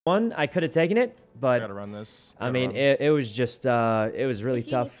one, I could have taken it, but gotta run this. I mean, it was just it was really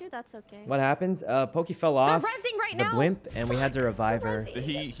tough. To, that's okay. What happened? Pokey fell off the blimp, and we had to revive her.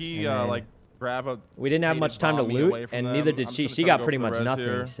 He like grab a. We didn't have much time to loot, and neither did she. She got pretty much nothing.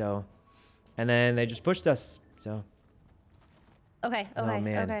 Here. So, and then they just pushed us. So. Okay.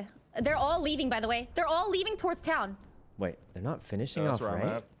 Okay. They're all leaving, by the way. They're all leaving towards town. Wait, they're not finishing off,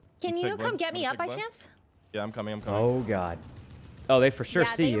 right? Can you come get me up by chance? Yeah, I'm coming. Oh God. Oh, they for sure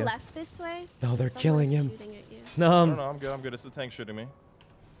see you. Yeah, they left this way. Oh, they're killing him. No, I'm good. I'm good. It's the tank shooting me.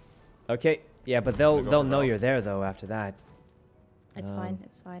 Okay. Yeah, but they'll know you're there though after that. It's fine.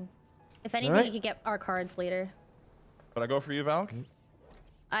 It's fine. If anything, you could get our cards later. Would I go for you, Valk?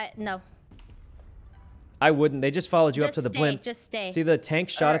 No. I wouldn't. They just followed you up to the blimp. Just stay. See the tank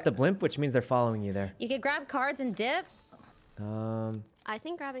shot at the blimp, which means they're following you there. You could grab cards and dip. I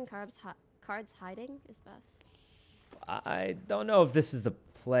think grabbing cards hiding is best. I don't know if this is the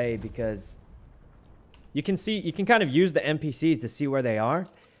play because you can kind of use the NPCs to see where they are.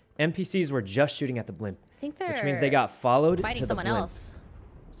 NPCs were just shooting at the blimp, which means they got followed fighting to the someone blimp. else.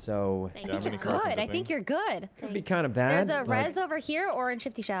 So I think you're good. I think you're good. Could be kind of bad. There's a res over here or in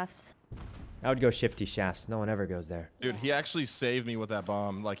Shifty Shafts. I would go Shifty Shafts. No one ever goes there. Dude, he actually saved me with that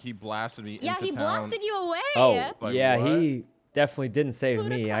bomb. Like, he blasted me into town. Yeah, he blasted you away. Oh, like, yeah, what? he definitely didn't save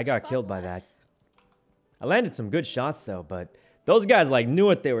me. I got killed by that. I landed some good shots, though, but those guys, like, knew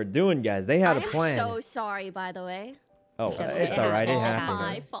what they were doing, guys. They had a plan. I'm so sorry, by the way. Oh, it's all right. It happens.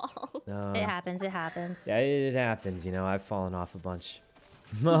 My fault. It happens. It happens. Yeah, it happens. You know, I've fallen off a bunch.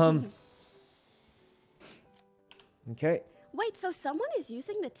 Okay. Wait, so someone is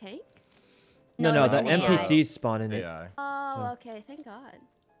using the tank? No, the NPCs spawn in it. Oh, okay. Thank God.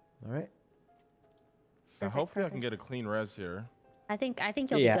 All right. Hopefully I can get a clean res here. I think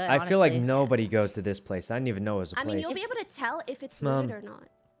you'll be good, I feel like nobody goes to this place. I didn't even know it was a place. I mean, you'll be able to tell if it's looted or not.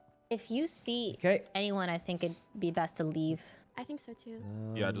 If you see anyone, I think it'd be best to leave. I think so too.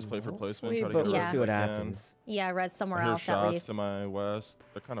 Yeah, just play for placement. Try to But get we'll see what happens. Yeah, res somewhere else shots at least. to my west.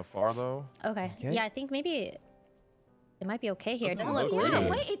 They're kind of far though. Okay. Yeah, I think maybe it might be okay here. It doesn't look look looted.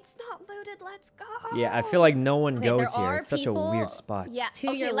 Wait, it's not looted. Let's go. Yeah, I feel like no one goes here. It's such a weird spot. Yeah,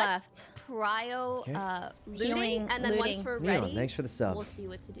 to your left. Prio looting, Healing, and then once we're Neon, ready, thanks for the sub. we'll see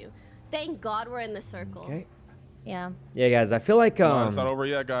what to do. Thank God we're in the circle. Okay. Yeah. Yeah, guys, I feel like it's not over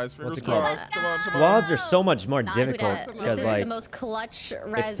yet, guys. Fingers crossed. Come on. Squads are so much more difficult because this like is the most clutch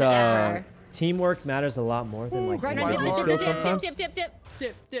res it's ever. teamwork matters a lot more than like individual dip, skill sometimes.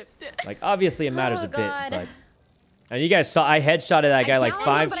 Dip. Like obviously it matters a bit, God. but and you guys saw I headshotted that guy like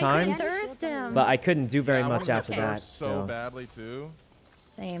 5 times, but I couldn't do very much after that. So badly too.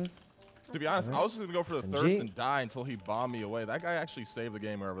 Same. To be honest, I was just gonna go for the thirst and die until he bombed me away. That guy actually saved the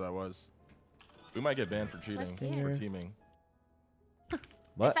game wherever that was. We might get banned for cheating or teaming.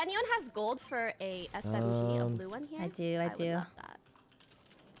 What? If anyone has gold for a SMG, a blue one here, I do. would love that.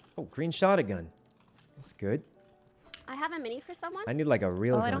 Oh, green shotgun. That's good. I have a mini for someone. I need like a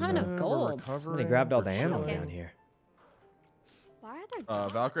real gun. I don't have enough gold. Somebody grabbed all the ammo down here. Why are there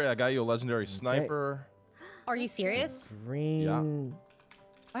Valkyrie, I got you a legendary sniper. Are you serious? Green. Yeah.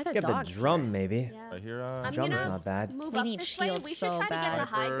 Why are there Get the dogs drum, here? maybe. Yeah. Right here. Drum's not bad. Move We up need this way. shields We should so try to get the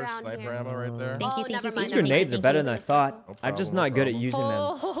high ground sniper here. ammo right there. Thank you. These grenades are better than I thought. No I'm just problem, not good at using them.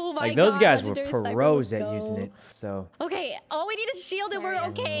 Oh my Like those God, guys were legendary sniper, pros let's at go. using it. So. Okay, all we need is shield and we're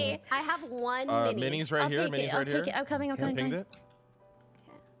okay. I have one mini. Minis right here. Minis right here. I'll take it. I'm coming. Pinged it.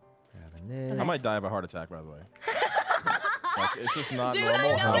 Grabbing this. I might die of a heart attack, by the way. Like, it's just not Dude, normal I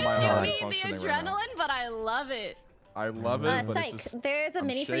know how my that heart you is mean the functioning right now. adrenaline, but I love it. I love it, but Psych, it's just, there's a I'm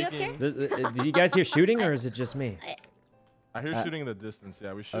mini for you up here? shaking. Do you guys hear shooting or is it just me? I hear shooting in the distance.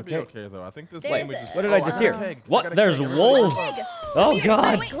 Yeah, we should be okay though. I think this There's game we just. What did I just hear? keg. What? There's wolves. Oh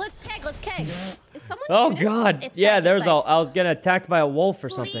God. Wait, let's keg. Is someone Oh shooting? God. It's Yeah, Psych, there's it's all. I was getting attacked by a wolf or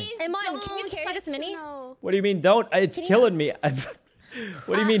something. Please Iman, can you don't, carry this mini? Sykkuno. What do you mean don't? It's killing me.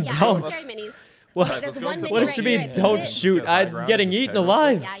 What do you mean don't? Carry minis. What? Wait, there's one mini What does right she here. mean don't shoot? I'm getting eaten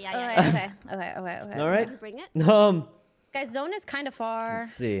alive. Yeah. Okay. All right. Bring it. Guys, zone is kind of far.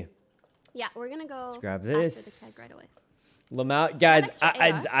 Let's see. Yeah, we're gonna go. Let's grab after this. the keg right away. Lamau, guys,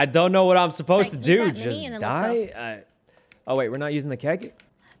 extra I don't know what I'm supposed to Eat do. that Just mini and then let's die. Oh wait, we're not using the keg.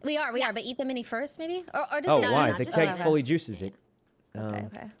 We are, but eat the mini first, maybe? Or does Oh, it why? not? The keg fully juices it. Okay.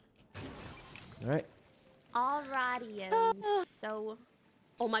 All right. Alrighty. So,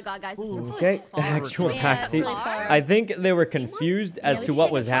 oh my God, guys, this is really Okay. far. Actual Yeah, pack it's seat. really far. I think they were confused as we to should what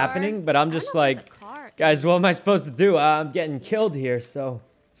take a was car. happening, but I'm just I don't know if like, it's a car. guys, what am I supposed to do? I'm getting killed here, so.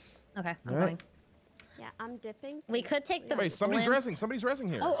 Okay, I'm All going. right. Yeah, I'm dipping. We could take the Wait, somebody's blimp. resing. Somebody's resing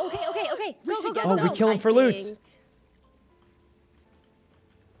here. Oh, okay. Go. Oh, we kill him for loot.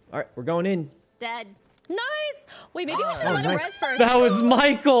 All right, we're going in. Dead. Nice. Wait, maybe we should let him res first. That was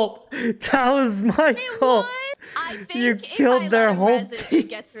Michael. That was Michael. I think you killed their whole team. It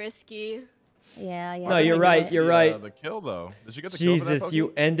gets risky. Yeah. No, you're right. You're right. The kill though. Did you get the Jesus, kill for that,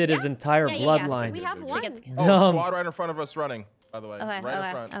 you ended his entire bloodline. We have one. Oh, squad right in front of us running. By the way, Okay. right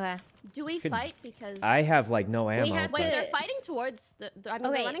in front. Okay. Do we fight because I have like no ammo. Wait, they're fighting towards the. I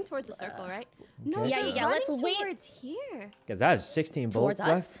mean, they're running towards the circle, right? No, yeah. Let's wait towards here. Because I have 16 bullets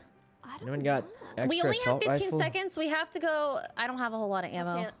left. Anyone got extra we only have 15 rifle? seconds. We have to go. I don't have a whole lot of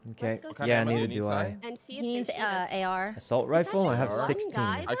ammo. Okay. Yeah, neither do I. And see if he needs AR. Assault rifle. I have 16.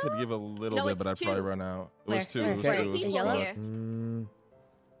 I could give a little bit, but I'd probably run out. It was two. It was two. Yellow.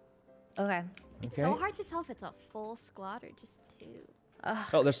 Okay. It's so hard to tell if it's a full squad or just two.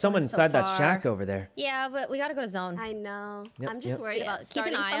 Oh, there's someone inside that shack over there. Yeah, but we gotta go to zone. I know. I'm just worried about keep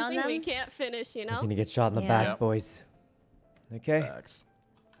an eye on them. We can't finish, you know? You're gonna get shot in the back, boys. Okay.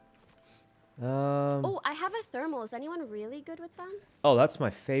 Oh, I have a thermal. Is anyone really good with them? Oh, that's my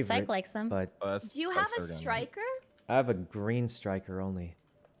favorite. Psych likes them. But do you have a striker? I have a green striker only.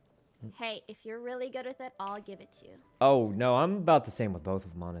 Hey, if you're really good with it, I'll give it to you. Oh, no, I'm about the same with both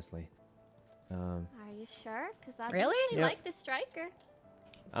of them, honestly. Are you sure? Because I really like the striker.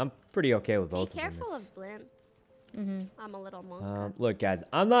 I'm pretty okay with both of them. Be careful of Blimp. I'm a little monk. Look, guys,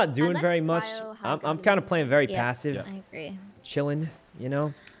 I'm not doing very much. I'm kind of playing very passive. I agree. Chilling, you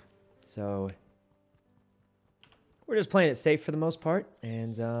know? So we're just playing it safe for the most part.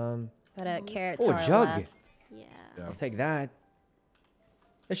 And, got a carrot oh, jug. Left. Yeah. I'll take that.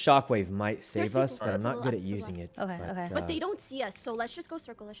 The shockwave might save us, but I'm not good at using it. Okay, but they don't see us, so let's just go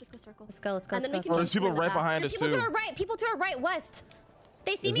circle. Let's just go circle. Let's go. Oh, there's people right behind us, too. People to our right. People to our right, west.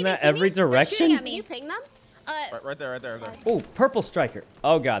 They see me. Isn't that every direction? Can you ping them? Right there. Oh, purple striker.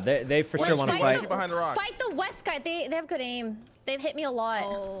 Oh, God. They for sure want to fight. Behind the rock. Fight the west guy. They have good aim. They've hit me a lot.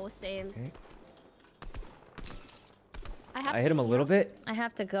 Oh, same. Okay. I hit him a little bit. I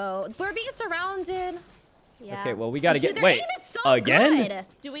have to go. We're being surrounded. Yeah. Okay, well, we got to get... Their Wait, aim is so again? Good.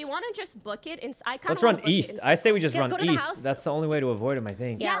 Do we want to just book it? Let's run east. I say we just run go to the east. house. That's the only way to avoid him, I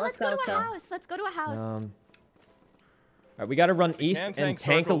think. Yeah, let's go to a house. Let's go to a house. All right, we got to run east and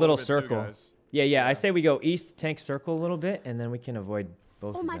tank a little circle. Yeah, I say we go east, tank circle a little bit, and then we can avoid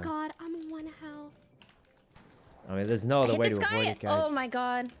both of them. Oh my God, I'm on 1 health. I mean, there's no other way to avoid it, guys. Oh my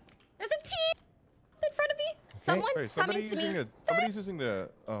God. There's a team in front of me. Someone's coming to me. Somebody's using the...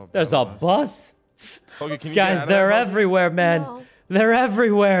 There's a bus? Okay, can you guys, they're everywhere, man. No. They're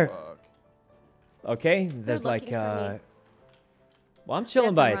everywhere. Okay, there's like... Well, I'm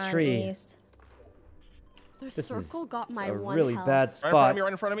chilling by a tree. This circle got my a 1 really health. bad spot.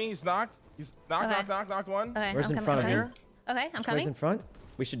 Right in front of me. He's knocked. He's knocked one. Okay, Where's in front of you? Okay, I'm coming. Where's in front?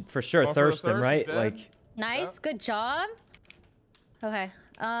 We should for sure thirst him, right? Like. Nice, good job. Okay.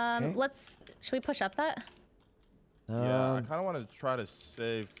 Let's. Should we push up that? Yeah, I kind of want to try to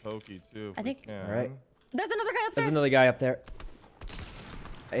save Pokey too. I think. All right. There's another guy up there. There's another guy up there.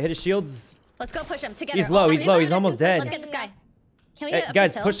 I hit his shields. Let's go push him together. He's low. He's low. He's almost dead. Let's get this guy. Can we get up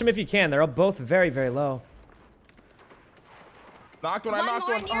guys, this push him if you can. They're both very, very low. Knocked one. I knocked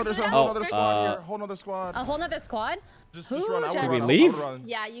one. Oh, there's a whole other squad here. Whole other squad. A whole other squad? Just run. Did we leave?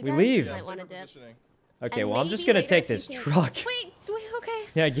 Yeah, you guys leave. might want to dip. Okay, well, I'm just gonna take this truck. Wait, okay.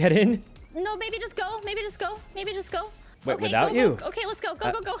 Yeah, get in. No, maybe just go. Maybe just go. Wait, okay, without go, you? Go. Okay, let's go. Go.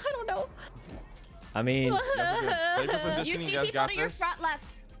 I don't know. I mean. You see people to your front left.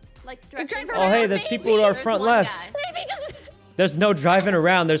 Like, oh, hey, there's people to our front left. Maybe just... There's no driving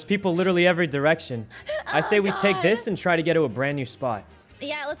around. There's people literally every direction. I say we take this and try to get to a brand new spot.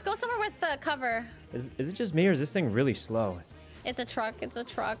 Yeah, let's go somewhere with cover. Is it just me or is this thing really slow? It's a truck.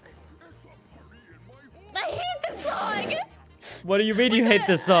 I hate this song. What do you mean you hate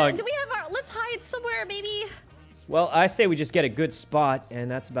this song? Do we have our... Let's hide somewhere, maybe. Well, I say we just get a good spot, and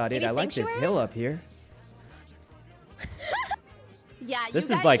that's about maybe it. I like this hill up here. Yeah, this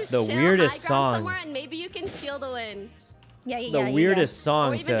is like the weirdest song. Somewhere and maybe you can steal the win. Yeah. The weirdest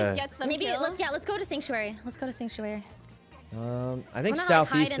song or even to. Just get some maybe kills. let's go to Sanctuary. I think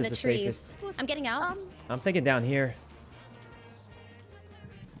southeast is the safest. I'm getting out. I'm thinking down here.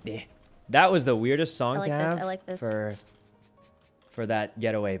 Yeah. That was the weirdest song to have. I like this. For that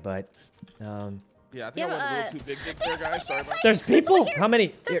getaway, but. Yeah, I think I went a little too big there, guys. Sorry about that. There's people. How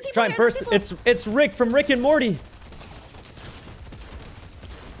many? Here, try and burst. It's Rick from Rick and Morty.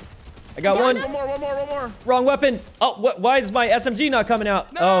 I got one. One more. Wrong weapon. Oh, why is my SMG not coming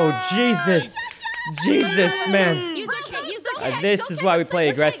out? No! Oh, Jesus. Jesus, man. Use the kit. This is why we play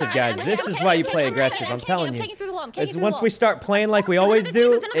aggressive, guys. This is why you play aggressive. I'm telling you. Once we start playing like we always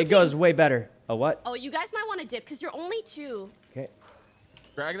do, it goes way better. A what? Oh, you guys might want to dip because you're only 2. Okay.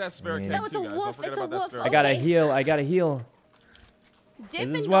 Drag that spare keg No, it's a too, guys. wolf. It's a wolf. I gotta heal. I gotta heal.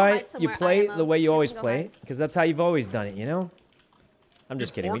 This is why you play the way you always play, because that's how you've always done it, you know? I'm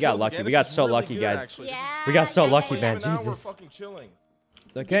just kidding. We got lucky. We got so lucky, guys. We got so lucky, man. Jesus.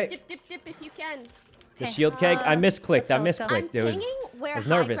 Okay. Dip if you can. The shield keg. I misclicked. I misclicked. It was. I was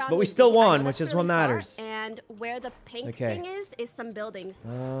nervous, but we still won, which is what matters. And where the pink thing is some buildings.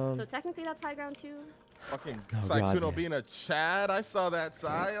 So technically that's high ground too. Fucking Sykkuno being a Chad. I saw that,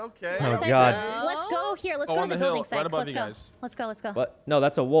 Sai. Okay. Oh, God. Let's go here. Let's go to the building site. Right Let's you go. guys. Let's go. What? No,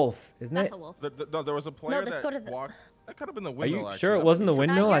 that's a wolf, isn't it? That's a wolf. No, there was a player that walked. That could have been the windmill. Are you sure it wasn't the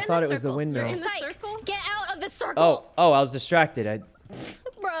windmill? I thought it was the windmill. You're in the circle? Get out of the circle. Oh, I was distracted.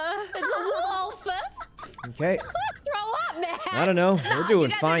 Bruh, it's a wolf. Okay. Throw up, man. I don't know. We're doing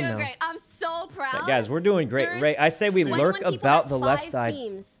fine now. Great. I'm so proud. Guys, we're doing great. Ray, I say we lurk about the left side.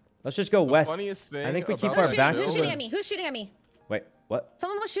 Let's just go west. I think we keep our back. Who's shooting at me? Who's shooting at me? Wait, what?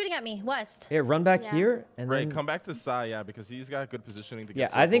 Someone was shooting at me. West. Here, run back here and Ray, then... come back to Sai, yeah, because he's got good positioning to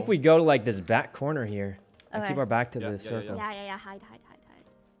get I think we go to like this back corner here. And keep our back to the circle. Yeah. Hide.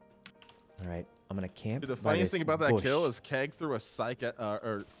 All right, I'm gonna camp. Dude, the funniest thing about that kill is Keg threw a Syke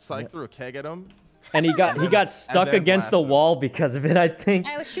threw a keg at him. And he got stuck against the wall because of it, I think.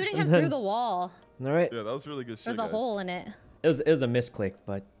 I was shooting him through the wall. All right. Yeah, that was really good shit. There's a hole in it. It was a misclick,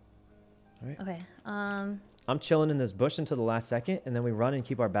 but. All right. Okay. I'm chilling in this bush until the last second, and then we run and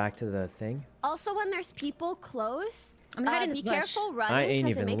keep our back to the thing. Also, when there's people close, I'm not hiding in this bush. Be careful running. I ain't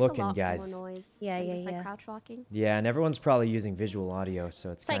even looking, a guys. More noise. Yeah. Like crouch walking. Yeah, and everyone's probably using visual audio,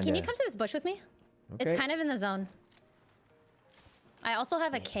 so it's. Can you come to this bush with me? Okay. It's kind of in the zone. I also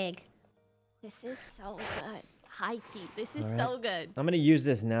have a keg. This is so good. High key. This is so good. I'm gonna use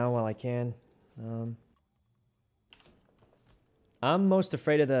this now while I can. I'm most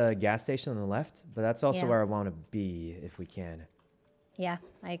afraid of the gas station on the left, but that's also where I want to be if we can. Yeah,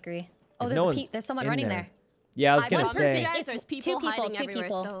 I agree. There's someone running there. Yeah, I was gonna say. There's people hiding everywhere.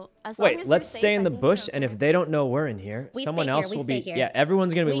 So wait, let's stay in the bush, and if they don't know we're in here, someone else will be. Yeah,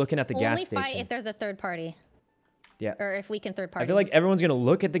 everyone's gonna be looking at the gas station. Only fight if there's a third party. Yeah. Or if we can third party. I feel like everyone's gonna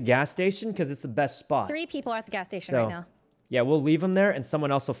look at the gas station because it's the best spot. 3 people are at the gas station right now. Yeah, we'll leave them there, and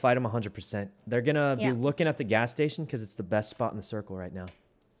someone else will fight them 100%. They're gonna be looking at the gas station because it's the best spot in the circle right now.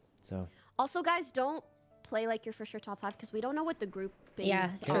 So. Also, guys, don't play like you're for sure top 5 because we don't know what the group is. Yeah,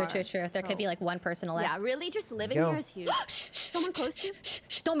 true. There could be like one person left. Yeah, really, just living here is huge. Someone close to you?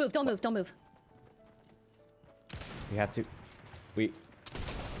 Shh, don't move. We have to.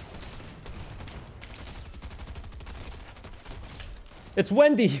 It's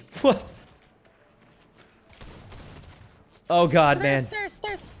Wendy. What? Oh God, man.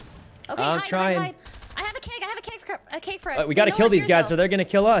 There's. Okay, I'm trying. Hide. I have a keg for us. We gotta kill these guys, or they're gonna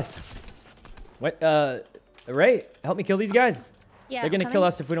kill us. What? Ray, help me kill these guys. Yeah, they're gonna kill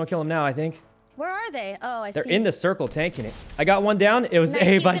us if we don't kill them now, I think. Where are they? Oh, I see. They're in the circle tanking it. I got one down. It was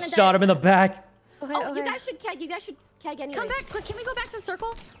Abe. I shot him in the back. Okay, you guys should keg anyway. Come back. Can we go back to the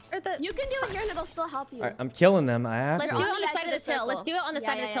circle? You can do it here and it'll still help you. All right, I'm killing them. I have to. Let's do it on the side of this hill. Let's do it on the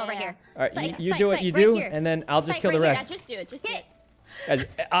side of this hill right here. All right, you do what you do, and then I'll just kill the rest. Yeah, just do it. Guys,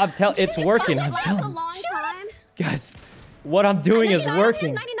 it's working. I'm telling you. Guys, what I'm doing is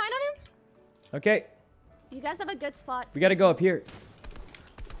working. 99 on him. Okay. You guys have a good spot. We gotta go up here.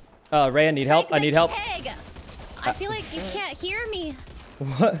 Ray, I need help. I need help. I feel like you can't hear me.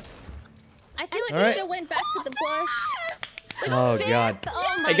 What? I feel like you should have went back to the bush. Oh God.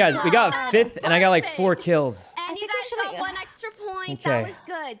 Oh hey guys, we got 5th, and I got like 4 kills. And you guys got 1 extra point. Okay. That was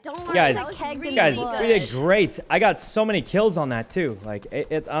good. Don't worry. Guys, we did great. I got so many kills on that too. Like,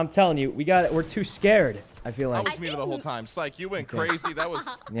 I'm telling you, we're too scared. I feel like. I was muted the whole time. Syke, you went crazy. That was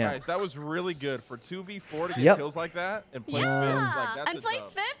guys. That was really good for 2v4 to get kills like that and place 5th. Like, that's and place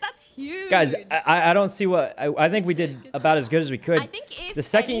 5th. That's huge. Guys, I don't see what I think we did about as good as we could. I think if the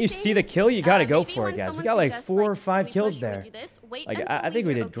second you see the kill, you gotta go for it, guys. We got like 4 or 5 kills there. Like, I think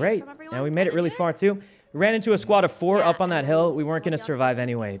we did great, and we made it really far too. We ran into a squad of 4 up on that hill. We weren't gonna survive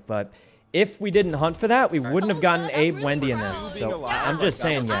anyway, but. If we didn't hunt for that, we wouldn't have gotten Abe, Wendy, and them. So I'm just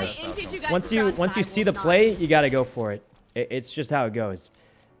saying, guys. Once you see the play, you gotta go for it. It's just how it goes.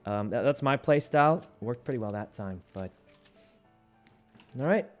 That's my play style. It worked pretty well that time, but all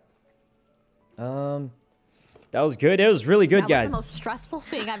right. That was good. It was really good, guys. That was the most stressful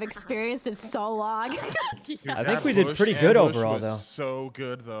thing I've experienced in so long. I think we did pretty good overall, though. So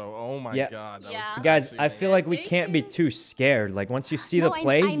good, though. Oh my God. Guys, I feel like we can't be too scared. Like once you see the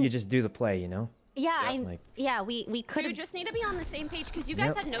play, you just do the play, you know? Yeah, we could. You just need to be on the same page because you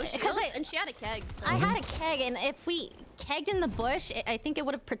guys had no shield and she had a keg. So. I had a keg, and if we kegged in the bush, I think it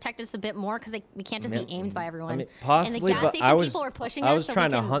would have protected us a bit more because we can't just be aimed by everyone. I mean, possibly, and the gas but I was people were pushing us, so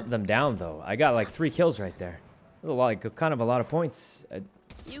trying to hunt them down though. I got like 3 kills right there. That's a lot, like, kind of a lot of points.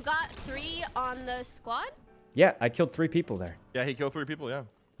 You got 3 on the squad? Yeah, I killed 3 people there. Yeah, he killed 3 people. Yeah.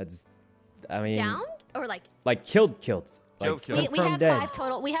 That's, I mean. Downed or like? Like killed. Like, killed. We have 5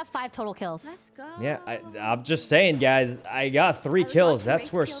 total. We have 5 total kills. Let's go. Yeah, I'm just saying, guys. I got 3 kills.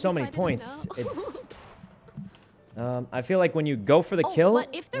 That's worth so many points. It's. I feel like when you go for the kill, but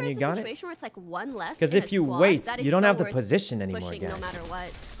if there when is you got a situation where it's like 1 left, because if you wait, you don't have the position pushing anymore, guys. No matter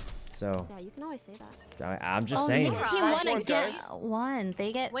what. So. Yeah, you can always say that. I'm just saying. Next team won again.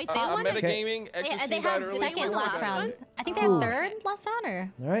 They get. Wait, they won. Metagaming. They had second last round. I think they had third last round,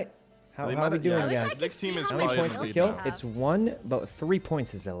 or. All right. How are we doing, guys? Next team is how many points per kill? It's 1, but 3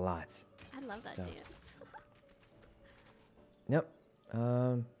 points is a lot. I love that dance. Yep.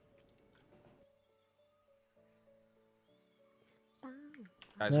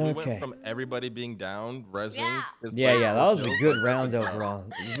 Guys, we went from everybody being down, rezzing. Yeah, that was a good round overall.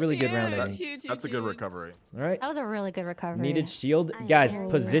 Really good round, I think. That's a good recovery. All right. That was a really good recovery. Needed shield. Guys,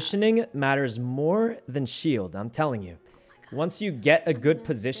 positioning matters more than shield. I'm telling you. Once you get a good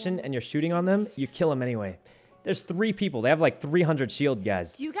position and you're shooting on them, you kill them anyway. There's 3 people. They have like 300 shield,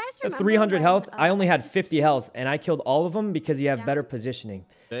 guys. Do you guys remember 300 health. I only had 50 health, and I killed all of them because you have better positioning.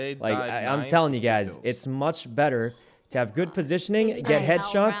 Like, I'm telling you guys, it's much better to have good positioning, get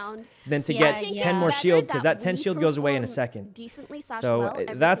headshots, than to get 10 more shield, because that 10 shield goes away in a second. So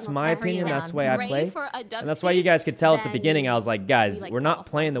that's my opinion. That's the way I play. And that's why you guys could tell at the beginning, I was like, guys, we're not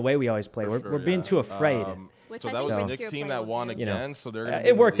playing the way we always play. We're being too afraid. So that was the next team that won again. So they're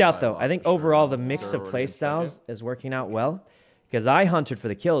it worked out though. I think overall the mix of play styles is working out well, because I hunted for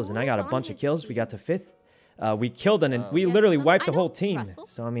the kills and I got a bunch of kills. We got to 5th. We killed and we literally wiped the whole team.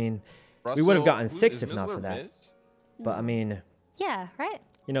 So I mean, we would have gotten 6 if not for that. But I mean, yeah, right.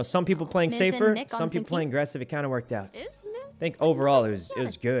 You know, some people playing safer, some people playing aggressive. It kind of worked out. I think overall it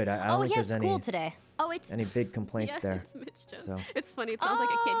was good. I don't think there's any big complaints there. So it's funny. It sounds like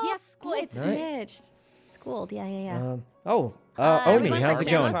a kid. He has school. It's Mitch. Schooled. Yeah. Omi, how's it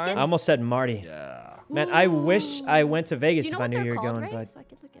going? I almost said Marty. Yeah. Man, I wish I went to Vegas if I knew you were going, but.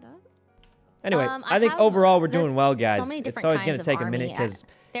 Anyway, I think overall we're doing well, guys. It's always going to take a minute because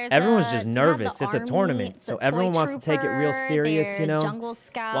everyone's just nervous. It's a tournament, so everyone wants to take it real serious, you know,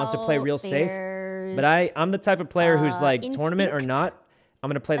 wants to play real safe. But I'm the type of player who's like, tournament or not, I'm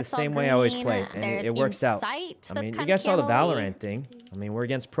going to play the same way I always play, and it works out. I mean, you guys saw the Valorant thing. I mean, we're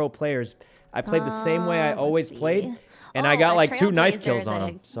against pro players. I played the same way I always played, and I got like 2 knife kills on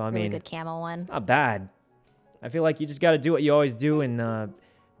them. So I mean, good camo one. Not bad. I feel like you just got to do what you always do, and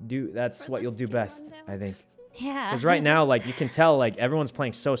that's what you'll do best, I think. Yeah. Because right now, like, you can tell, like, everyone's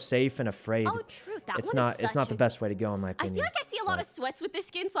playing so safe and afraid. Oh, true. It's not the best way to go, in my opinion. I feel like I see a lot of sweats with this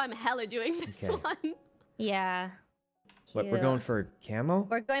skin, so I'm hella doing this one. Yeah. What, we're going for camo?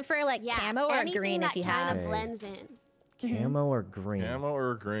 We're going for like camo or green if you have. Kind of blends in. Camo or green? Camo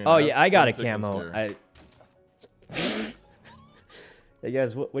or green? Oh yeah, I got a camo. Hey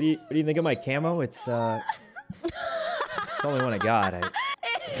guys, what do you think of my camo? It's the only one I got.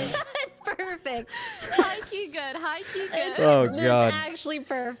 It's perfect. High key good. High key good. Oh god. It's actually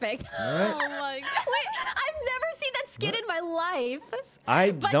perfect. Right. Oh my god. Wait, I've never seen that skin in my life.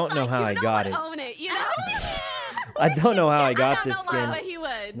 I don't know how I got it. Own it, you know? I don't know how I got this skin. But he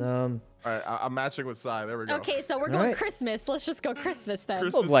would. All right, I'm matching with Sai. There we go. Okay, so we're going Christmas. Let's just go Christmas then.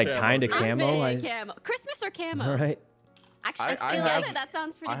 Christmas like kind of camo. Christmas or camo? All right. Actually, I feel that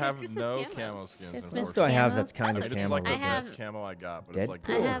sounds pretty good. I have Christmas no camo. camo skins. Christmas do I have that's kind of It's camo? like the best camo I got, but it's like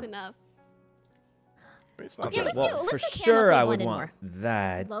I have enough. It's not Okay, bad. Well, for sure I would want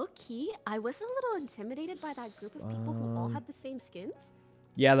that. Low key, I was a little intimidated by that group of people who all had the same skins.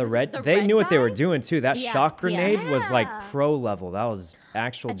 Yeah, they knew what they were doing too. That shock grenade was like pro level. That was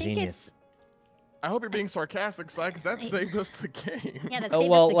actual genius. I hope you're being sarcastic, Sai, because that saved us the game. Yeah, that saved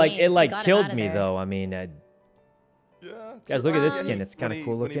well, us the like game. it like killed me though. I mean, yeah. Guys, look at this skin. It's kind of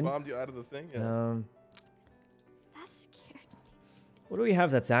cool looking. When he bombed you out of the thing, yeah. That scared me. What do we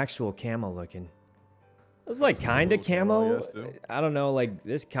have that's actual camo looking? It's like kind of camo. I don't know. Like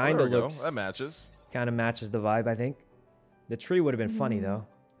this kind of looks. That matches. Kind of matches the vibe, I think. The tree would have been funny though.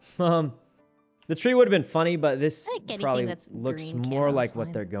 The tree would have been funny, but this probably looks more like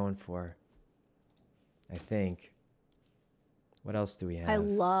what they're going for. I think. What else do we have? I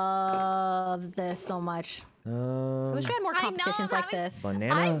love this so much. I wish we had more competitions like this.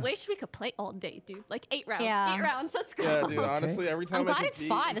 Banana. I wish we could play all day, dude. Like 8 rounds. Yeah. 8 rounds. Let's go. Yeah, dude. Honestly, every time I'm glad it's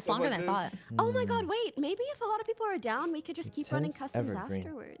 5. It's longer than I thought. Oh my god, wait. Maybe if a lot of people are down, we could just keep running customs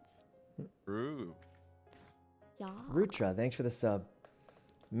afterwards. True. Yeah. Rutra, thanks for the sub.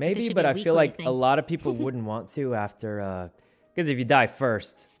 Maybe, but I feel like a lot of people wouldn't want to after, because if you die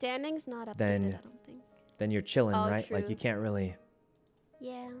first, standing's not updated, then, I don't think. Then you're chilling, right? True. Like you can't really.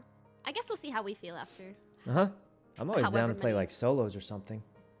 Yeah. I guess we'll see how we feel after. I'm always down to play like solos or something.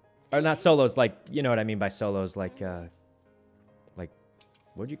 Or not solos, like, you know what I mean by solos, like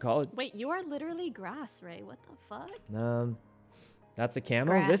what'd you call it? Wait, you are literally grass, Ray. What the fuck? That's a camo.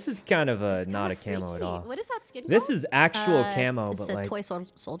 Grass. This is kind of a not a camo freaky. at all. What is that skin This called? is actual camo, it's but a like toy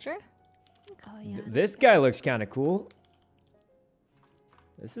soldier. Oh yeah. This guy looks kind of cool.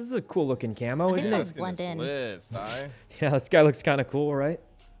 This is a cool looking camo, isn't it? Blend in. Yeah, this guy looks kind of cool, right?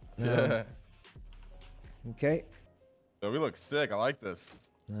 Yeah. Okay. So we look sick. I like this.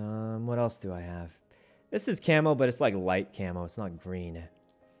 What else do I have? This is camo, but it's like light camo. It's not green.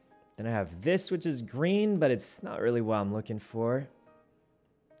 Then I have this, which is green, but it's not really what I'm looking for.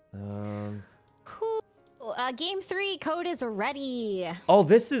 Game 3 code is ready. Oh,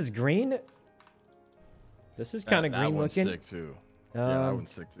 this is green? This is kind of green looking. That one's sick too. Yeah, that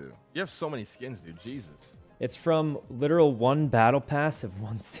one's sick too. You have so many skins, dude. Jesus. It's from literal one battle pass of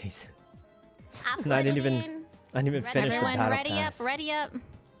one season. And I didn't even finish the battle pass. Ready up.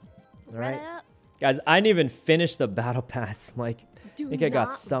 All right. Guys, I didn't even finish the battle pass. Like, I think I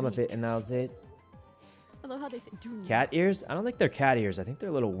got some of it and that was it. I love how they say cat ears? I don't think they're cat ears. I think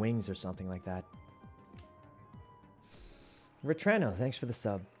they're little wings or something like that. Retrano, thanks for the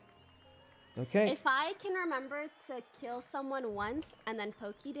sub. Okay. If I can remember to kill someone once and then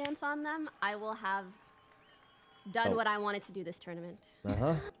pokey dance on them, I will have done what I wanted to do this tournament.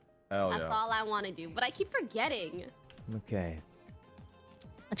 Hell yeah. That's all I want to do, but I keep forgetting. Okay.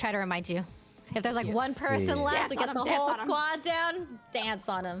 I'll try to remind you. If there's like one person left to get the whole squad down, dance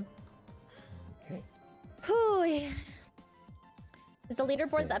on him. Okay. Whew. Is the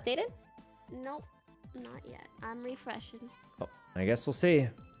leaderboards updated? Nope, not yet. I'm refreshing. Oh, I guess we'll see.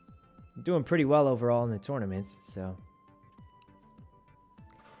 Doing pretty well overall in the tournaments, so.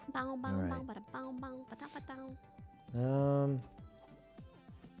 All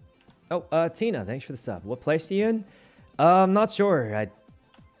right. Tina, thanks for the sub. What place are you in? I'm not sure.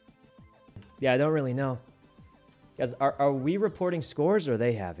 Yeah, I don't really know. Guys, are we reporting scores or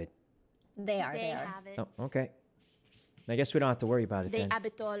they have it? They are. Have it. Oh, okay. I guess we don't have to worry about it then. They have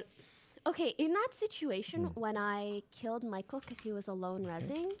it all. Okay, in that situation, when I killed Michael because he was alone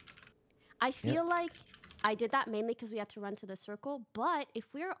rezzing, I feel like I did that mainly because we had to run to the circle. But if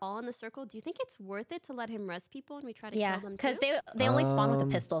we're all in the circle, do you think it's worth it to let him res people and we try to kill them too? because they only spawn with a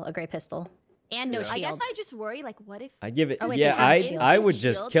pistol, a gray pistol, and no shield. I guess I just worry, like, what if... I give it... I would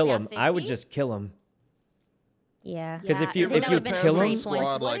just kill him. I would just kill him. Yeah. Because if you kill him...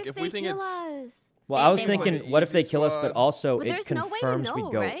 Like, if we think it's... Well, I was thinking, what if they kill us, but also it confirms we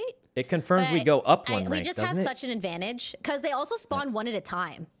go... Right? It confirms we go up one rank, we just have such an advantage because they also spawn one at a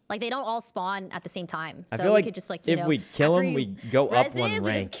time. Like they don't all spawn at the same time. I so feel we like could just like if we kill them, we go up one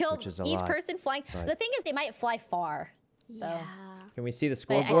rank, which is a lot. Each person flying. The thing is, they might fly far. So. Yeah. Can we see the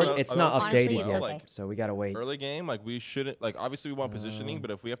scoreboard? It's not updated yet, like, so we gotta wait. Early game, like we shouldn't like. Obviously, we want positioning, but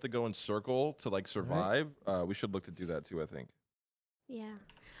if we have to go in circle to like survive, we should look to do that too. I think. Yeah.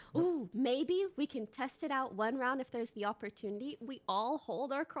 Ooh, maybe we can test it out one round if there's the opportunity. We all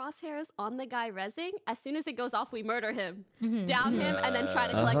hold our crosshairs on the guy rezzing. As soon as it goes off, we murder him, down him, and then try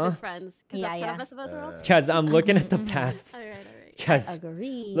to collect his friends. Because I'm looking at the past. All right. Because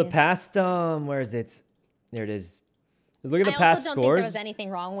the past, where is it? There it is. Just look at the past scores. I also don't think there was anything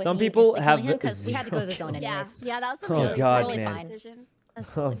wrong with some people have because we had to go to the zone anyways. Yeah, that was the totally fine decision. That's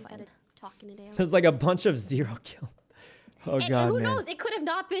totally fine. There's like a bunch of 0 kills. Oh and God, who man. knows? It could have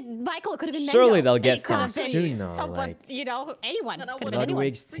not been Michael. It could have been Surely Mango. They'll get some soon, though. Someone, like, you know, anyone.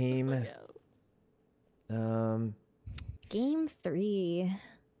 Ludwig's team. Game 3.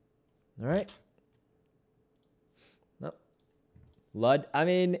 All right. No. Lud. I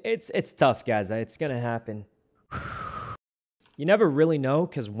mean, it's tough, guys. It's gonna happen. You never really know,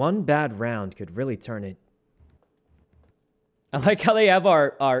 because one bad round could really turn it. I like how they have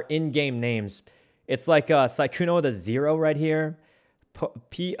our in-game names. It's like Sykkuno with a 0 right here.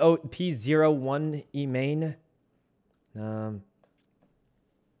 P01 E main. All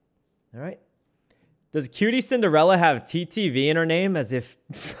right. Does Cutie Cinderella have TTV in her name? As if...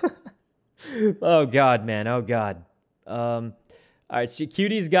 Oh, God, man. Oh, God. All right,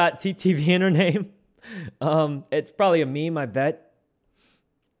 Cutie's got TTV in her name. It's probably a meme, I bet.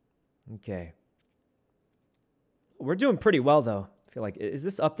 Okay. We're doing pretty well, though. I feel like... Is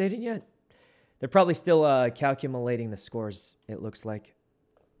this updated yet? They're probably still calculating the scores, it looks like.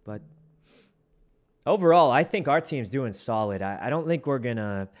 But overall, I think our team's doing solid. I don't think we're going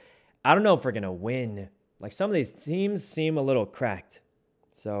to... I don't know if we're going to win Like, some of these teams seem a little cracked.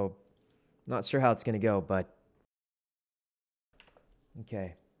 So, not sure how it's going to go, but...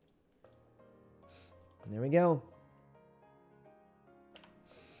 Okay. There we go.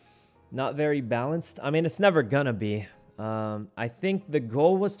 Not very balanced. I mean, it's never going to be. I think the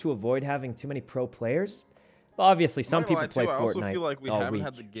goal was to avoid having too many pro players. But obviously, some people play Fortnite I also feel like we haven't week,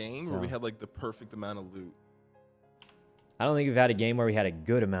 had the game where we had, like, the perfect amount of loot. I don't think we've had a game where we had a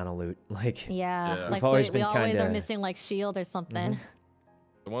good amount of loot. Like, yeah. we've Like always we been always kinda... are missing like shield or something.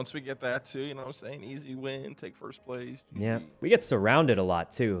 Once we get that too, you know what I'm saying? Easy win, take first place. Yeah, we get surrounded a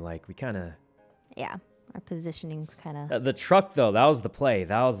lot too. Like, we kind of... Yeah, our positioning's kind of... the truck, though, that was the play.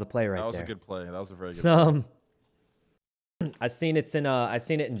 That was the play right there. That was a good play. That was a very good play. I seen it in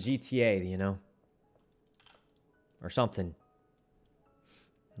GTA, you know? Or something.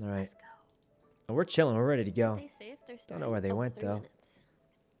 All right. Let's go. Oh, we're chilling. We're ready to go. Stay safe. They're Don't know where they went, 3 though. minutes.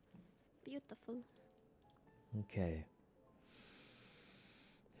 Beautiful. Okay.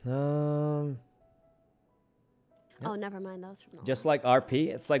 Oh, never mind. That was from the Just last. like RP,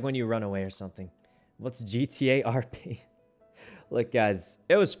 it's like when you run away or something. What's GTA RP? Look, guys,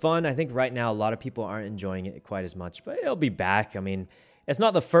 it was fun. I think right now a lot of people aren't enjoying it quite as much, but it'll be back. I mean, it's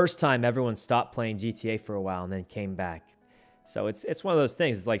not the first time everyone stopped playing GTA for a while and then came back. So it's one of those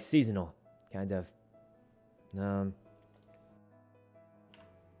things. It's like seasonal, kind of. All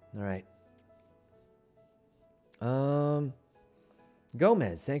right.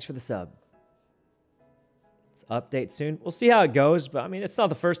 Gomez, thanks for the sub. Let's update soon. We'll see how it goes, but I mean, it's not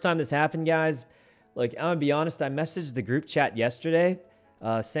the first time this happened, guys. Like, I'm gonna be honest, I messaged the group chat yesterday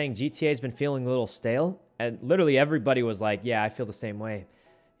saying GTA's been feeling a little stale, and literally everybody was like, yeah, I feel the same way,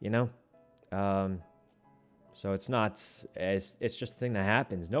 you know? So it's not, it's just a thing that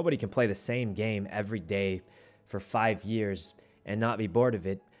happens. Nobody can play the same game every day for 5 years and not be bored of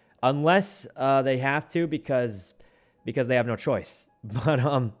it, unless they have to because they have no choice. But,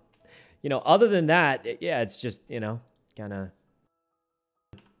 you know, other than that, yeah, it's just, you know, kind of,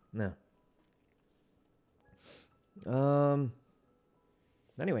 no.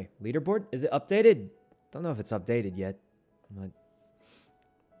 Anyway, leaderboard, is it updated? Don't know if it's updated yet, but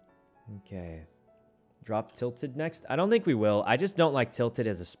okay. Drop tilted next. I don't think we will. I just don't like tilted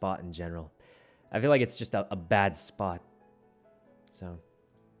as a spot in general. I feel like it's just a bad spot. So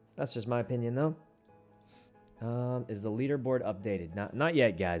that's just my opinion, though. Is the leaderboard updated? Not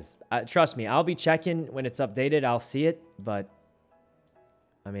yet, guys. Trust me, I'll be checking when it's updated. I'll see it, but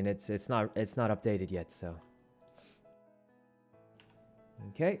I mean, it's not updated yet. So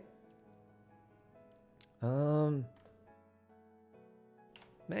okay.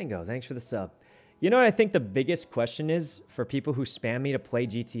 Mango, thanks for the sub. You know what I think the biggest question is for people who spam me to play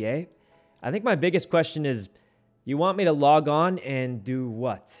GTA? I think my biggest question is, you want me to log on and do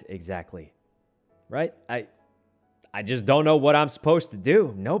what exactly? Right? I just don't know what I'm supposed to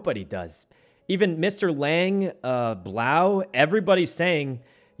do. Nobody does. Even Mr. Lang, Blau, everybody's saying,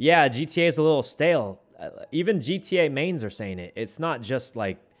 yeah, GTA is a little stale. Even GTA mains are saying it. It's not just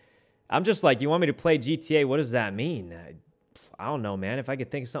like, I'm just like, you want me to play GTA? What does that mean? I don't know, man. If I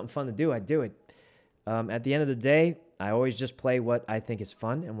could think of something fun to do, I'd do it. At the end of the day, I always just play what I think is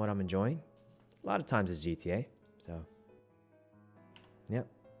fun and what I'm enjoying. A lot of times it's GTA, so. Yep.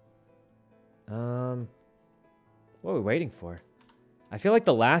 What are we waiting for? I feel like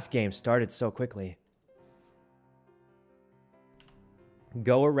the last game started so quickly.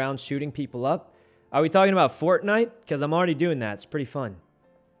 Go around shooting people up. Are we talking about Fortnite? Because I'm already doing that. It's pretty fun.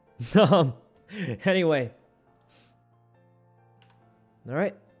 Anyway. All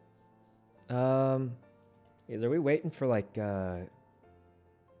right. Are we waiting for like, I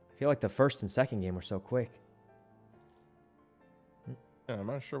feel like the first and second game were so quick. Yeah, I'm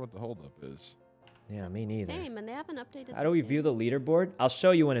not sure what the holdup is. Yeah, me neither. Same, and they haven't updated. How do we view the leaderboard? I'll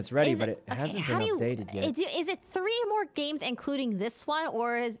show you when it's ready, but it okay, hasn't been updated yet. Is it 3 more games including this one,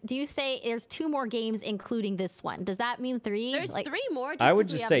 or do you say there's 2 more games including this one? Does that mean 3? There's like, 3 more. I would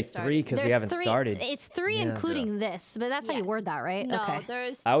just say 3 because we haven't started. It's 3 including this, but that's how you word that, right? No, okay.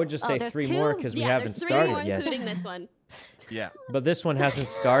 there's. I would just say 3 more because we haven't started yet. Including this one. Yeah. But this one hasn't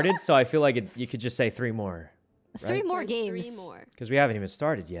started, so I feel like you could just say 3 more. Right? 3 more games. 3 more. Because we haven't even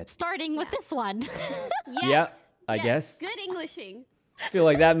started yet. Starting with this one. Yes. Yeah, I Yes. guess. Good Englishing. I feel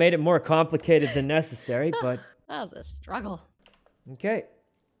like that made it more complicated than necessary, but That was a struggle. okay.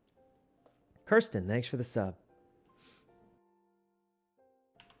 Kirsten, thanks for the sub.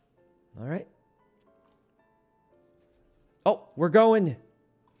 All right. Oh, we're going.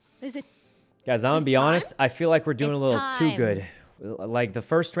 Is it? Guys, I'm going to be honest. I feel like we're doing It's a little too time. good. Like the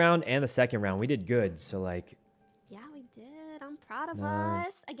first round and the second round, we did good. So like, Yeah, we did. I'm proud of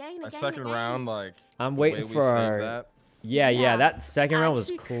us. Again. A second round, like. I'm waiting for our. That. Yeah. That second round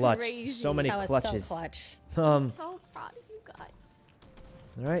was clutch. Crazy. So many that clutches. Was so clutch. I'm so proud of you guys.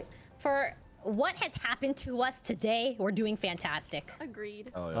 All right. For what has happened to us today, we're doing fantastic.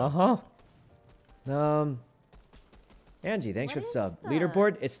 Agreed. Oh, yeah. Angie, thanks for the sub.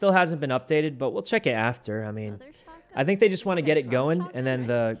 Leaderboard, it still hasn't been updated, but we'll check it after. I mean, I think they just want to get it going, and then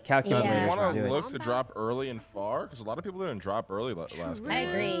the calculators will want do to it. look to drop early and far, because a lot of people didn't drop early last game.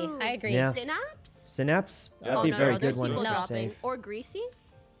 I agree. Yeah. Synapse? Synapse? Yeah. That'd be a very good one people for dropping. safe. Or Greasy?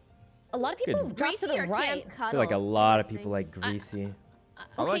 A lot of people Good. drop to the right. I feel like a lot of people like Greasy.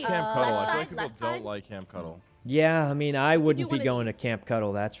 I like Camp Cuddle. I feel like people left don't side? like Camp Cuddle. Yeah, I mean, I wouldn't be one of going to these. Camp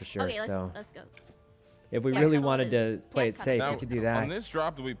Cuddle, that's for sure. Okay, So let's go. if we Yeah, really Cuddle wanted is- to play yeah, it safe, Now, we could do On that. this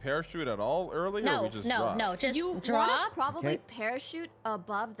drop, do we parachute at all early, or No, we just drop? no, just You wanna drop. probably Okay. parachute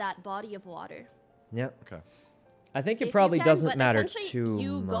above that body of water. Yep. Okay. I think If it you probably can, doesn't but matter essentially, too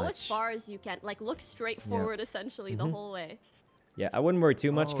you go as much. far as you can. Like, look straight forward, essentially, the whole way. Yeah, I wouldn't worry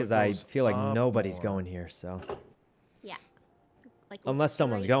too much Oh, it because I goes feel like up nobody's more. going here. So Yeah. Like, look Unless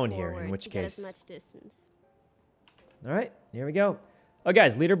someone's straight going here, in forward which to get case. as much distance. all right, here we go. Oh,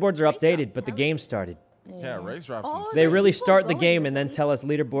 guys, leaderboards are Race updated, drops, but the hell game started. Yeah, raise drops. Oh, insane. They there's really people start the going game with and then at tell us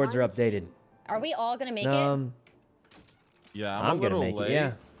least leaderboards are one updated. team. Are we all gonna make it? Yeah, I'm a gonna little make late. it.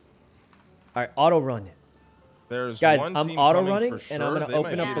 Yeah. All right, auto run. There's Guys, one I'm team auto coming running, for and I'm sure. gonna They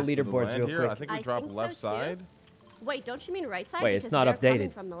open might up lead the us to leaderboards land real here. quick. I think we I dropped think left so, too. side. Wait, don't you mean right side? Wait, it's Because not they're coming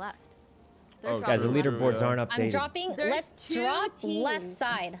updated. from the left. They're Oh, Guys, the dropping true, left. leaderboards yeah. aren't I'm updated. dropping. There's Let's two drop left teams.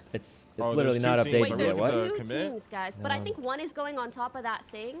 side. It's Oh, literally there's not two teams. updated Wait, yet. there's What? to two commit? teams, guys. But I think one is going on top of that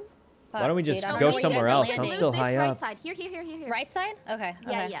thing. Why don't we just Dude, I don't go know where you guys somewhere are else? I'm landing. still Loop is high right up. side. Here. Right side? Okay.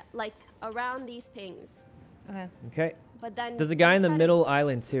 Yeah, okay. yeah. Like around these pings. Okay. Okay. But then There's a guy in the try to- middle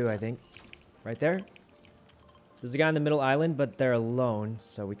island too, I think. Right there. There's a guy in the middle island, but they're alone,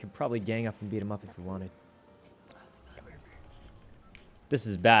 so we could probably gang up and beat him up if we wanted. This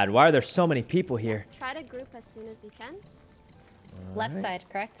is bad. Why are there so many people here? Try to group as soon as we can. Left Alright. side,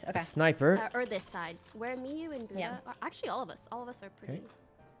 correct? Okay. A sniper. Or this side. Where me, you, and Buddha. Yeah. Actually, all of us. All of us are pretty Okay.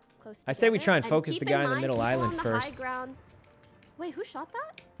 close I say we together. try and focus keep the guy in the mind, middle people island on the first. high ground. Wait, who shot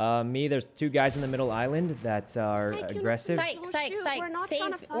that? Me, there's two guys in the middle island that are Psych, you- aggressive. Psych. Psych, Don't psych, shoot, psych. we're not Save.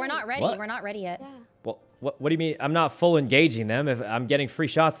 trying to We're not fight. ready. What? We're not ready yet. Yeah. Well, what do you mean? I'm not full engaging them if I'm getting free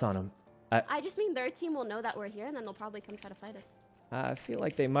shots on them. I just mean their team will know that we're here, and then they'll probably come try to fight us. I feel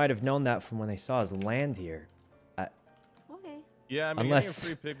like they might have known that from when they saw us land here. Okay. Yeah, I mean, Unless-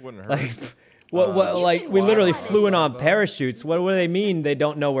 getting a free pig wouldn't hurt. Like, what? You Like can we literally fly flew in though. on parachutes. What do they mean? They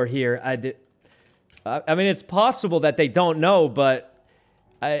don't know we're here? I mean, it's possible that they don't know, but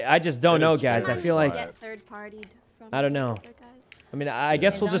I just don't It know, is guys. I very feel like quiet. Get third-partied from I don't know. other guys. I mean, I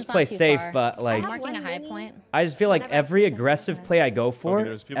guess The we'll just zone's play not too safe, far. but like have Marking one a high mini- point. I just feel like whenever I every see them, aggressive okay. play I go for,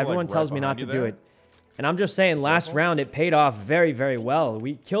 there's people, like, everyone right tells me not behind to you do there. it. And I'm just saying, last Careful. round it paid off very, very well.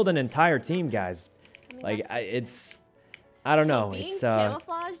 We killed an entire team, guys. Coming Like back. I don't know. Being It's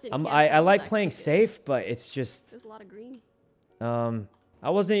camouflaged in I camouflage like is playing actually good. safe, but it's just There's a lot of green. I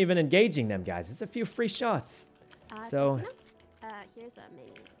wasn't even engaging them, guys. It's a few free shots. So- Sykkuno? Here's a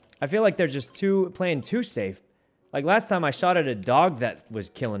mini. I feel like they're just playing too safe. Like last time I shot at a dog that was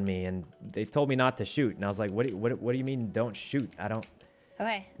killing me, and they told me not to shoot, and I was like, what do you mean don't shoot? I don't.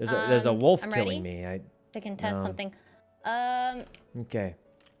 Okay. There's a wolf I'm killing ready. me. They can test No. something. Okay.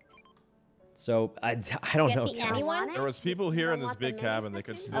 So I don't You know. guys see guys. anyone? There was people here don't in this want the big mini cabin. They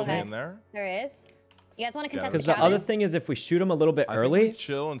could section? still be Okay. in there. There is. You guys want to Yeah, contest Because the the other cabin? thing is, if we shoot them a little bit I think we early,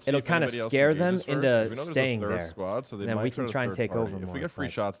 chill and see it'll if kinda anybody else scare them engages first, into 'cause we know there's a staying third there. Squad, so they And then might we can to try and third take party. over If more, we get free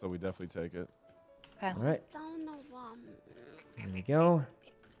but- shots, though, we definitely take it. Okay. all right, Don't know why. there we go.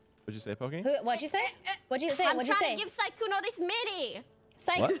 What'd you say, Pokey? What'd you say? What'd you say? I'm What'd you trying say? to give Sykkuno this mini.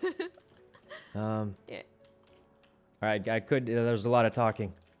 Psych. What? Yeah. All right, I could. There's a lot of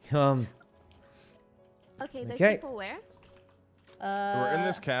talking. Okay, there's Okay. people where? We're in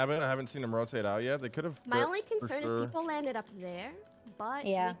this cabin. I haven't seen them rotate out yet. They could have. My only for concern sure. is people landed up there, but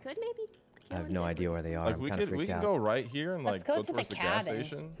Yeah. we could maybe. I have no idea where they are. Like I'm we kind of could, we freaked can out. go right here and Let's like go go to the towards the gas cabin.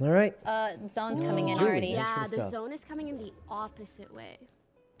 station. All right. Zone's coming in Julie, already. thanks for Yeah, the the sub. zone is coming in the opposite way.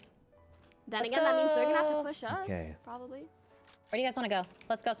 Then Let's again, that means they're gonna have go. to push us. Okay. Probably. Where do you guys want to go?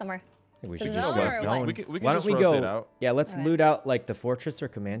 Let's go somewhere. I think we To should the just zone go or what? zone. We can Why just don't we rotate go? out. Yeah, let's Okay. loot out like the fortress or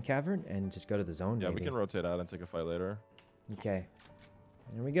command cavern and just go to the zone. Yeah, we maybe. can rotate out and take a fight later. Okay.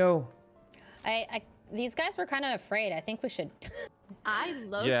 There we go. These guys were kind of afraid. I think we should. I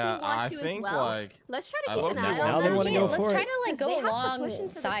low Yeah, want I to think as well. like Let's try to I keep low an key eye want on Now to they them. wanna let's go let's for try it. to like 'Cause they go have to push into the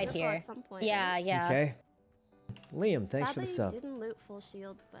alongside circle here. at some point, Yeah, right? yeah. Okay. Liam, thanks for Sadly, the sub. didn't loot full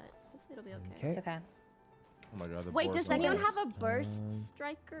shields, but hopefully it'll be okay. Okay. It's okay. Oh my god. Wait, does anyone have a burst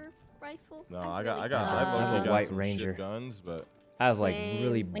striker rifle? No, I got I have a white ranger. Guns, but I have like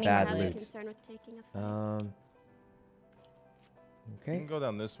really bad loot. Okay. You can go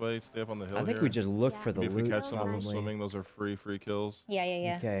down this way, stay up on the hill. I think we just look for the if loot. we catch someone swimming, those are free kills.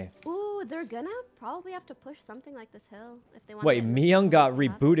 Yeah. Okay. Ooh, they're gonna probably have to push something like this hill if they want. Wait, Myung got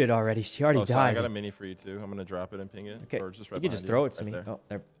rebooted already. She already died. Sorry, I got a mini for you too. I'm gonna drop it and ping it. Okay. Or just you can just throw it to me. There. Oh,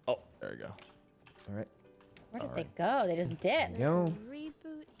 there. Oh, there you go. All right. Where did they go? They just dipped. Go.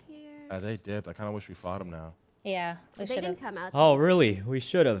 Reboot here. They dipped. I kind of wish we fought them now. Yeah, we should have. Come out. Oh, really? We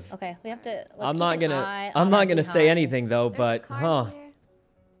should have. Okay, we have to. I'm not gonna say anything though, but All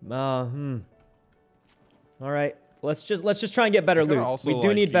right. Let's just try and get better loot. We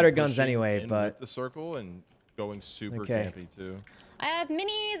do need better guns anyway, but the circle and going super campy too. I have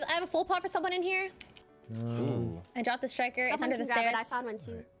minis. I have a full pot for someone in here. Ooh. I dropped the striker. It's under the stairs. I found one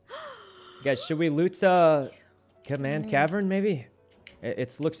too. Guys, should we loot command cavern maybe?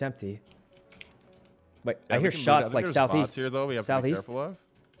 It looks empty. Wait, I hear shots like southeast. Here, though, we have southeast. To be careful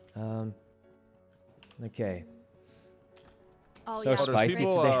of. Okay. Oh, so spicy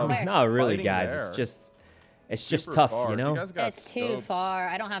today. Not really, guys. There. It's just tough, you know. It's too far.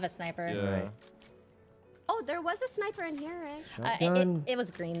 I don't have a sniper. Yeah. Right. Oh, there was a sniper in here, right? It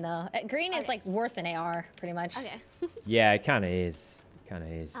was green though. Green is like worse than AR, pretty much. Okay. Yeah, it kind of is.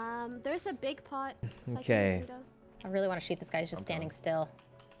 There's a big pot. Okay. I really want to shoot this guy. He's just standing still.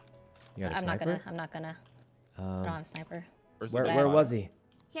 You got a I'm sniper? not gonna. I don't have a sniper. Where was he?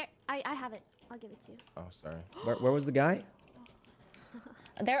 Here, I have it. I'll give it to you. Oh, sorry. Where was the guy?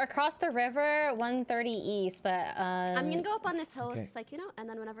 They're across the river, 130 east, but I'm gonna go up on this hill with Sykkuno, and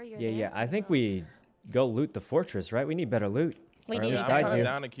then whenever you're there. Yeah. I think we go loot the fortress, right? We need better loot. We do. I'm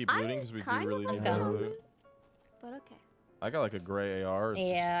down to keep looting because we do really need better loot. But okay. I got like a gray AR.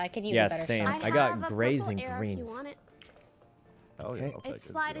 Yeah, I could use a better same. shot. I got grays and greens. Oh yeah, I'll take it.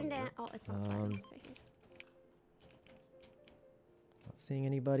 It's sliding down. Oh, it's not sliding. It's right here. Not seeing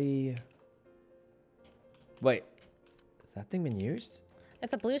anybody. Wait, has that thing been used?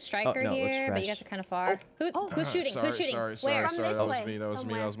 It's a blue striker here, but you guys are kind of far. Who's shooting? Sorry, Who's shooting? Sorry, Where? From this way. That was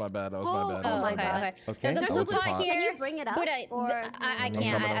me. That was my bad. Oh, okay. There's a blue pot here. Can you bring it up? I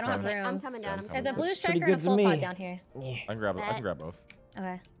can't. I don't have room. I'm coming down. There's a blue striker and a full pot down here. I can grab both.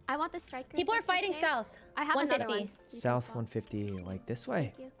 Okay. I want the striker. People are fighting south. I have 150. South 150, like this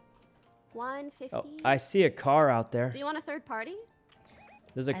way. 150. Oh, I see a car out there. Do you want a third party?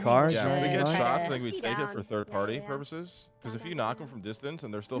 There's a car. Yeah, if we get shots, I think we take it for third-party purposes. Because if you knock them from distance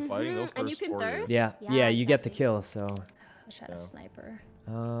and they're still fighting, they'll thirst for you. Yeah, you get the kill. So. I shot a sniper.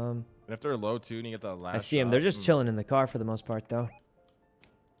 And if they're low too, and you get that last. I see them. They're just chilling in the car for the most part, though.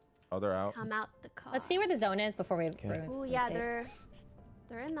 Oh, they're out. Come out the car. Let's see where the zone is before we. Oh yeah, they're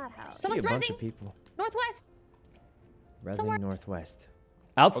in that house. Someone's a bunch of people. Northwest. Resing northwest.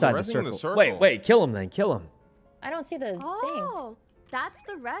 Outside the circle. Wait, kill him then. Kill him. I don't see the thing. That's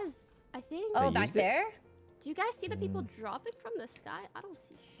the res, I think. Oh, back there? Do you guys see the people dropping from the sky? I don't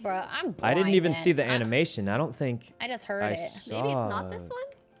see shit. Bro, I'm blind. I didn't even see the animation. I don't think. I just heard it. Maybe it's not this one?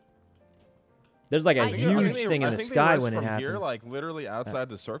 There's like a huge thing in the sky when it happens. Here, like literally outside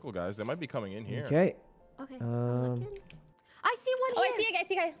the circle, guys. They might be coming in here. Okay. Okay. I see one here. I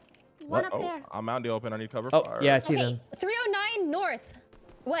see a guy. One up there. I'm out in the open. I need cover. Oh, yeah, I see them. 309 north.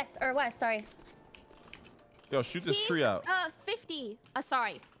 West, sorry. Yo, shoot this tree out. 50.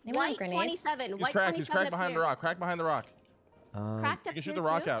 Sorry. White 27. He's cracked. He's cracked behind the rock. Cracked behind the rock. Cracked up you can shoot the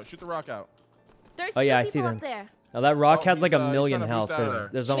rock out. Shoot the rock out. There's yeah, I see them. Up there. Now that rock has like a million health.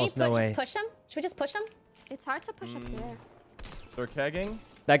 There's almost no way. Should we just push him? It's hard to push up there. They're kegging.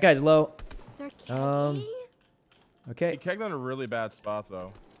 That guy's low. They're kegging. Okay. He kegged in a really bad spot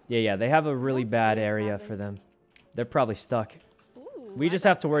though. Yeah. They have a really bad area for them. They're probably stuck. We just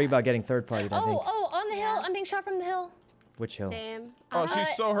have to worry about getting third party. I think. Oh, on the hill. I'm being shot from the hill. Which hill? Same. Oh,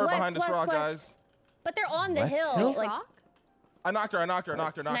 she's so hurt behind this rock, guys. But they're on the hill. Like, I knocked her.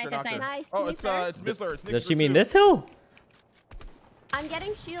 Nice. Oh, it's Mizler. It's Does she mean this hill? I'm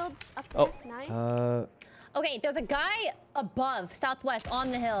getting shields up there. Nice. Okay, there's a guy above, southwest,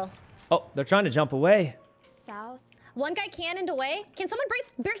 on the hill. Oh, they're trying to jump away. South. One guy cannoned away. Can someone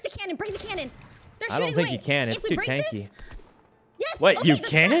break the cannon? Break the cannon. They're shooting I don't think you can. It's too tanky. Yes. Wait, okay, you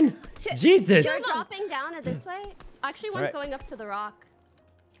can? Jesus. They're dropping down this way. Actually, one's going up to the rock.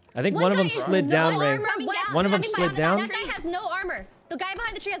 I think one of them slid down, Ray. One of them slid down. That guy has no armor. The guy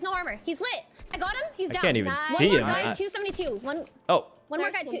behind the tree has no armor. He's lit. I got him. He's down. I can't even see him. One more guy, 272. One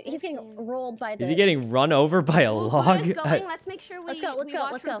more guy, he's getting rolled by the... Is he getting run over by a log? Let's make sure we... Let's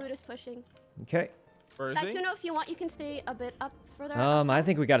go. Pushing. Okay. Where is he? Sykkuno, if you want, you can stay a bit up further. I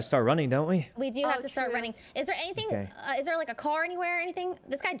think we got to start running, don't we? We do have to start running. Is there anything? Okay. Is there like a car anywhere or anything?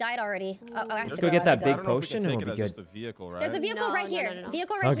 This guy died already. Let's go get that big potion and we'll be good. Just a vehicle, right? There's a vehicle right here. No.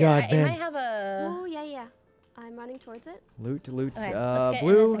 Vehicle right here. God, it might have a. Oh yeah. I'm running towards it. Loot. Okay, let's get in this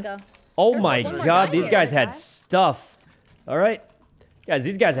Blue. and go. Oh There's my one more God, guy these here. guys had stuff. All right, guys,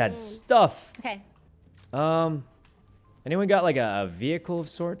 these guys had stuff. Okay. Anyone got like a vehicle of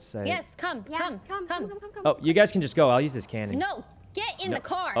sorts? Yes, come. Oh, you guys can just go. I'll use this cannon. No, get in the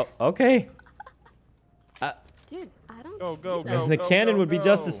car. Oh, okay. Dude, I don't. Go. The cannon would be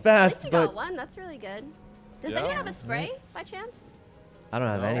just as fast, You but got one. That's really good. Does anyone have a spray by chance? I don't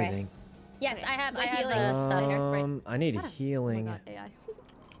have Spray. anything. Yes, I have. Stuff. I need healing. Oh my God, AI.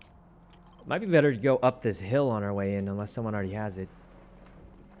 Might be better to go up this hill on our way in, unless someone already has it.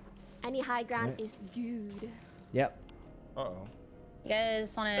 Any high ground is good. Yep. Uh-oh. You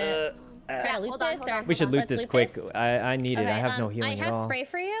guys want to try to loot Hold on, this? hold Or on. We should loot let's this quick. I need it. I have no healing I at have all. spray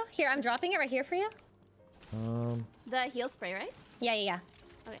for you. Here, I'm dropping it right here for you. The heal spray, right? Yeah.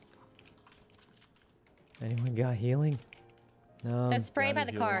 Okay. Anyone got healing? No. There's spray by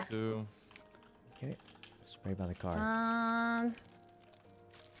the car. Okay. Spray by the car.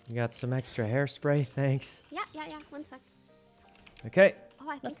 You got some extra hairspray? Thanks. Yeah. 1 sec. Okay. Oh,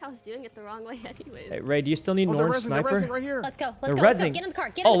 I think I was doing it the wrong way anyways. Hey, Ray, do you still need an orange sniper? They're right here. Let's go. They're Let's go. rezzing. Get in the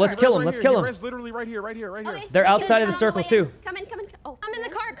car. Oh, let's kill him. Let's kill him. Literally right here. Okay, They're wait, outside of the this is circle on way in. too. Come in. Oh, Come in the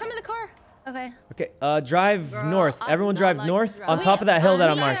car. Come in the car. Okay. Okay. Drive north. I'm Everyone not drive like north driving. on top of that hill that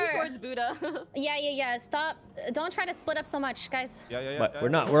I we marked. are- Towards Buddha. Yeah. Stop. Don't try to split up so much, guys. Yeah. But we're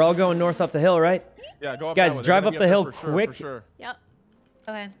not. We're all going north up the hill, right? Yeah, go up. Guys, that way. drive They're up gonna the be hill there for quick. sure. Yep.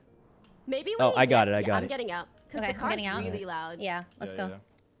 Okay. Maybe we. Oh, I got it. I got I'm it. getting out. Because Okay, the I'm car's getting out. really loud. Yeah. Let's go.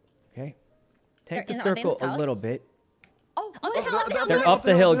 Okay. Take the Are they in circle this a little house? bit. Oh, Up the hill. Up the hill. They're up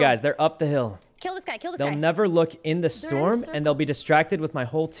the hill, guys. They're up the hill. Kill this guy. Kill this They'll guy. never look in the storm, circle. and they'll be distracted with my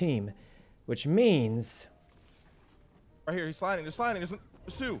whole team, which means. Right here, he's sliding. There's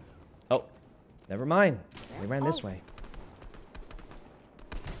two. Oh, never mind. They ran this way.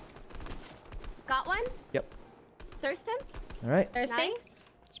 got one. Yep. Thurston. All right. There's Nice. thing.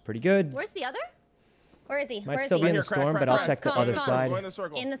 It's pretty good. Where's the other? Where is he? Might Where is still he? be in the Right here, storm, crack, but I'll crack, check the crack. other Go side. in the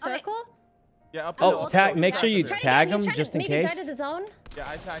circle. In the circle? Yeah, up Oh, the make sure you Try to tag get him he's just in trying to maybe case. die to the zone. Yeah,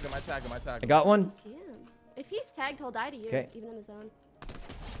 I tagged him. I got one. Yeah. If he's tagged, he'll die to you, Okay. even in the zone.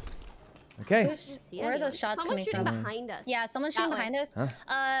 Okay. Where are those shots Someone's coming shooting from? behind us. Yeah, someone's shooting That way. behind us.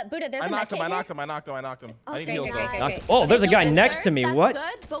 Huh? Buddha, there's I a med knocked him. kit I here. knocked him. I need Great, heals. great, great, Knocked- great. Oh, there's a guy Building next to Thirst, me. that's What?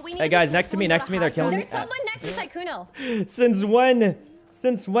 Good, but we need Hey, to guys, be next to me, careful next to me, they're with killing the me. There's someone next to Sykkuno. Since when?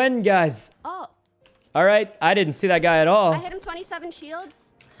 Since when, guys? Oh, All right. I didn't see that guy at all. I hit him 27 shields.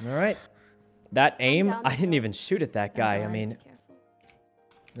 All right. That aim, down I the didn't hill. even shoot at that guy. I Be mean,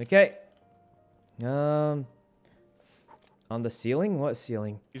 careful. okay. On the ceiling? What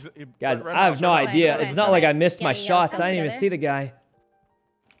ceiling? Guys, I have no idea. Okay, It's not like I missed yeah, my yeah, let's shots. come I didn't even together. see the guy.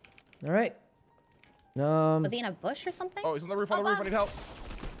 All right. Was he in a bush or something? Oh, he's on the roof. I need help.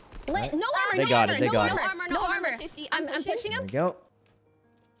 No armor, They no got armor, it, they no got it. armor, No no armor, armor. 50. I'm pushing There him. we go.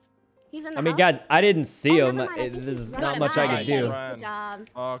 He's in the I mean, house. guys, I didn't see Oh, him. never mind, I think This he's is running. not much I Nice. could do. Good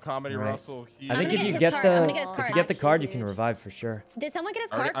job. Comedy Right. Russell. I think gonna if get you his get card. I'm gonna the get his card. if you get the card, you Actually, can revive for sure. Did someone get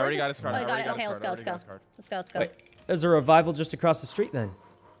his I card? already got Where's his card. Oh, I you got already it. got Okay, his let's go, card. let's I go. already got his card. Let's go. Wait, there's a revival just across the street then.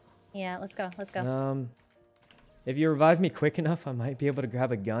 Yeah, let's go. If you revive me quick enough, I might be able to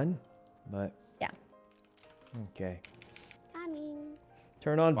grab a gun, but Yeah. okay. I mean,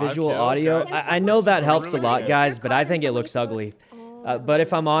 Turn on 5 visual kills, audio. guys. I know that This is helps a really lot, good. guys, but I think it looks ugly. But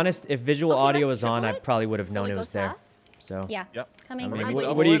if I'm honest, if visual Okay, audio let's was on, I triple it. probably would have so known it it goes was there. fast. So Yeah. Yep. Coming. I mean, I'm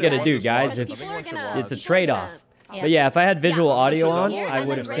what waiting. are you gonna do, This guys? one. It's I think People are one gonna- should it's a watch. trade-off. Yeah. But yeah, if I had visual Yeah. audio Push it on, down. I And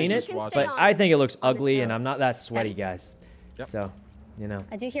would then have seen Ray, it. you can But stay I on- think it looks on this ugly, hill. and I'm not that sweaty, guys. Yep. So, you know,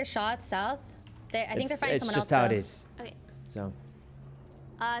 I do hear shots south. I think they're fighting it's someone just else. how it though. is. Okay. So,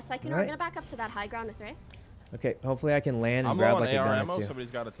 Sykkuno, we're Alright. gonna back up to that high ground with Ray. okay, hopefully I can land and I'm grab low on like a AR gun ammo. or two.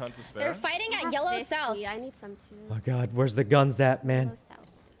 Somebody's got a ton to spare. They're fighting I at have Yellow 50. South. I need some too. Oh God, where's the guns at, man? Yellow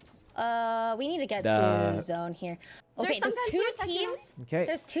South. We need to get The- to zone here. There's Okay, there's some guys two here, Sykkuno. teams. Okay.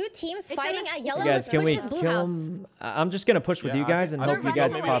 There's two teams It's fighting in the- at Yellow. You guys, Let's can push we this blue kill house. him? I'm just gonna push with Yeah, you guys and I hope think you we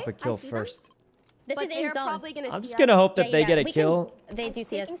guys can. pop a I kill see them. first. This But is in they're zone. probably gonna I'm see just us. gonna hope that Yeah, they yeah, get a we can- kill. They do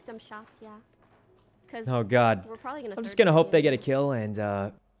see us. Taking some shots, yeah. 'Cause Oh God. we're probably gonna I'm just third gonna hope party they it. get a kill and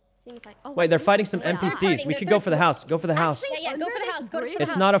Seeing if I- oh, wait, they're this fighting is some really They're NPCs. fighting, We they're could go for the third- house. Go for the house. Yeah, go for the house. Go for the It's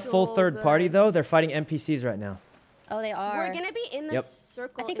house. not a so full third party good. though. They're fighting NPCs right now. Oh, they are. We're gonna be in the Yep.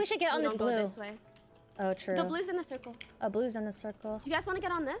 circle. I think we if should get on we this don't go blue. This way. Oh, true. The blue's in the circle. Oh, blue's in the circle. Do you guys want to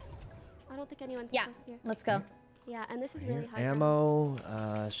get on this? I don't think anyone's Yeah. supposed to hear. Let's go. Yeah, and this is really high. Ammo, ground.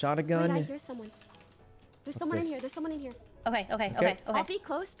 Wait, I shotgun. hear someone. There's someone in here. There's someone in here. Okay. I'll be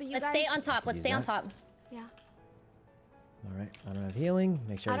close, but you Let's guys... stay on top. Let's stay on top. Yeah. All right. I don't have healing.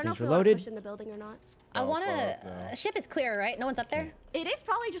 Make sure everything's I don't know if reloaded. push in the building or not. I want to... Ship is clear, right? No one's up there? It is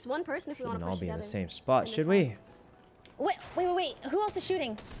probably just one person if we want to push all be together. in the same spot, should we? Wait. Who else is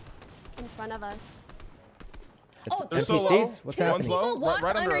shooting? In front of us. It's NPCs? What's happening? Two people walked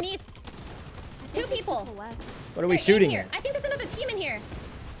underneath. Two people. What are we shooting at? I think there's another team in here.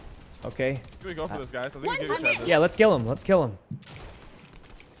 Okay. Can we go for this, guys? I think we give each other. Yeah, let's kill him. Let's kill him.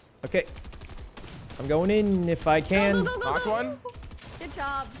 Okay. I'm going in if I can. Go. Knock one. Good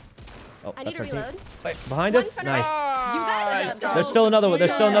job. Oh, I that's need to our reload. team. Wait, behind us? Nice. You guys are There's still another.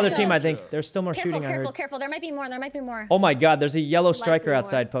 There's still another team. I think there's still more shooting. I heard. Careful. There might be more. Oh my God! There's a yellow striker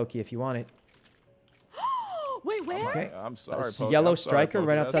outside, Pokey. If you want it. Wait, where? Okay. I'm sorry. That's yellow striker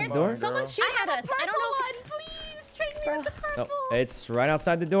right outside the door. Someone's shooting at us. I don't know if it's... Please, trade me with the purple. Oh, it's right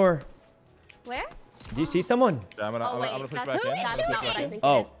outside the door. Where? Do you see someone? Yeah, I'm gonna push back in.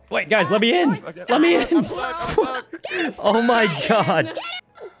 Oh, wait, guys, let me in. Let me in. Oh my God.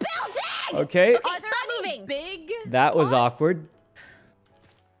 Okay. Stop moving. Big. That was awkward.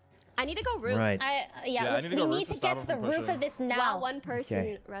 I need to go roof. Right. We need to get to the roof of this now. Wow, one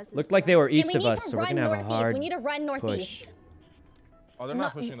person. Looked like they were east of us, so we're gonna have a hard We need to run northeast. push. Oh, they're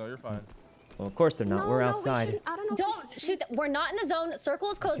not pushing though. You're fine. Well, of course they're not. We're outside. Don't shoot. We're not in the zone.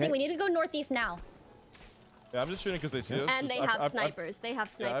 Circle is closing. We need to go northeast now. Yeah, I'm just shooting because they see us. And they have snipers. They have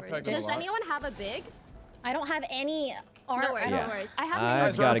snipers. Does anyone have a big? I don't have any armor. No worries. I have.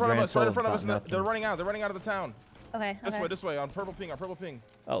 I've got a grand total in front of us. nothing. They're running out. They're running out of the town. Okay. This way, on purple ping.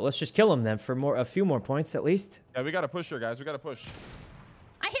 Oh, let's just kill them then for a few more points at least. Yeah, we gotta push here, guys. We gotta push.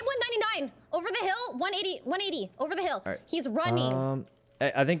 I hit 199 over the hill. 180 over the hill. Right. He's running.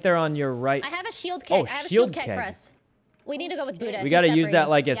 I think they're on your right. I have a shield keg. I have a shield keg for us. We need to go with Buddha. We gotta use that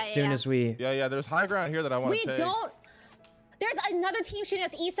like as soon as we. Yeah. There's high ground here that I want to take. There's another team shooting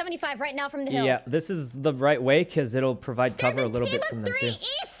us E75 right now from the hill. Yeah, this is the right way because it'll provide cover a little bit from them too.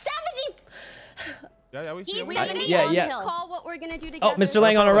 E70. Yeah, we see him. Yeah. Call what we're gonna do together. Oh, Mr.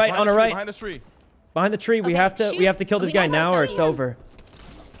 Lang on our right, Behind the tree. Behind the tree. We have to kill this guy now or it's over.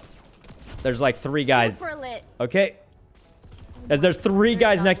 There's like 3 guys. Super lit. Okay. As there's 3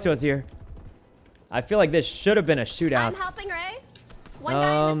 guys next to us here. I feel like this should have been a shootout. I'm helping Ray. One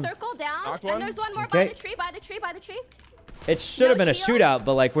guy in the circle down, and there's one more by the tree. It should have been a shootout,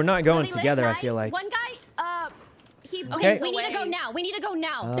 but like we're not going together. I feel like. One guy, he. Okay, we need to go now. We need to go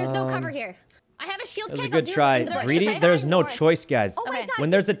now. There's no cover here. I have a shield keg. That was a good try. Greedy, there's no choice, guys.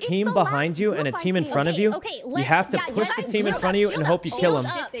 When there's a team behind you and a team in front of you, you have to push the team in front of you and hope you kill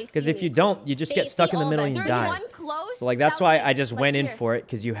them. Because if you don't, you just get stuck in the middle and you die. So like that's why I just went in for it,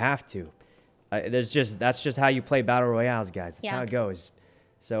 because you have to. That's just how you play battle royales, guys. That's how it goes.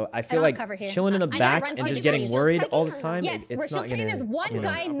 So I feel like chilling in the back and just getting worried all the time, it's not gonna. There's one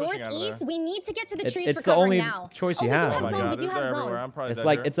guy northeast. We need to get to the trees for cover now. It's the only choice you have. We do have zone. It's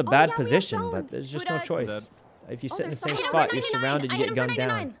like it's a bad position, but there's just no choice. If you sit in the same spot, you're surrounded, you get gunned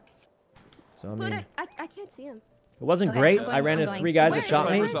down. So I mean, I can't see him. It wasn't great. I ran into 3 guys that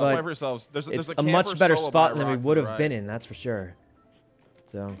shot me, but it's a much better spot than we would have been in. That's for sure.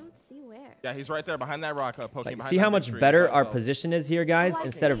 So. Yeah, he's right there behind that rock. See how much better our position is here, guys,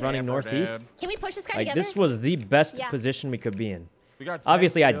 instead of running northeast? Can we push this guy like, together? This was the best position we could be in.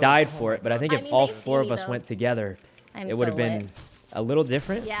 Obviously, I died for it, but I think if all 4 of us went together, it would have been a little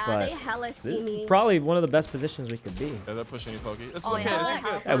different. Yeah, but they hella see this me. is probably one of the best positions we could be. Yeah, they're pushing you, Pokey. This is okay. This is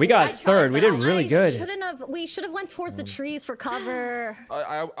good. Yeah, we got 3rd. We did really good. We should have went towards the trees for cover.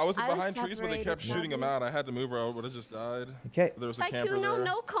 I wasn't behind trees, but they kept shooting them out. I had to move or I would have just died. Okay. There was a camper there.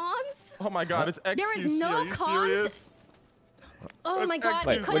 No comms? Oh my God, it's XQC. There is no comms. Oh my God.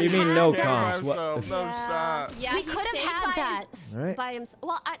 Wait, what do you mean no comms? No shot. Yeah, we could have had that. All right. By himself.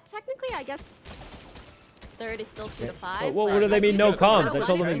 Well, technically, I guess 3rd is still 2 to 5. What do they mean no comms? I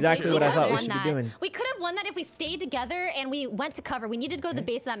told them exactly what I thought we should be doing. We could have won that if we stayed together and we went to cover. We needed to go to the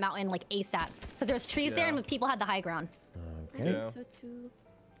base of that mountain like ASAP because there was trees there and people had the high ground. Okay.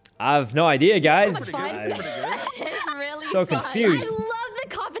 I have no idea, guys. It's really so confused. I love the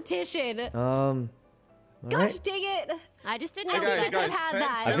competition. Gosh dang it. I just didn't know we could have had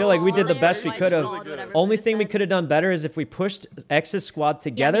that. I feel like we did the best we could have. Only thing we could have done better is if we pushed X's squad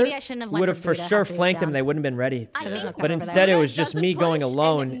together, we would have for sure flanked them and they wouldn't have been ready. But instead it was just me going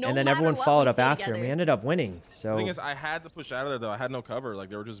alone and then everyone followed up after and we ended up winning. So the thing is, I had to push out of there though. I had no cover. Like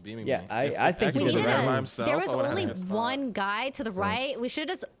they were just beaming me. Yeah, I think we did it right. There was only one guy to the right. We should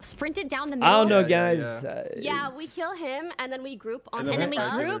have just sprinted down the middle. I don't know, guys. Yeah, we kill him and then we group on and then we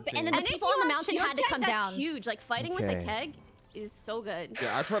group and then the people on the mountain had to come down. Huge, like fighting with the keg. is so good.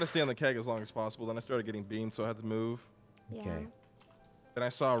 Yeah, I try to stay on the keg as long as possible. Then I started getting beamed, so I had to move. Yeah. Okay. Then I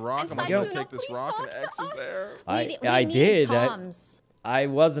saw a rock. And I'm like, Sykkuno, I'm gonna take this please rock, talk and X to was us. there. I did. Comms. I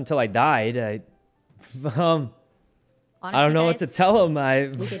was until I died. Honestly, I don't know what to tell him.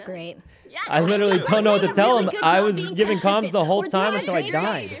 We did great. Yeah, I literally don't know what to doing a tell really him. good I job was being giving comms consistent. the whole We're time doing until I a great job.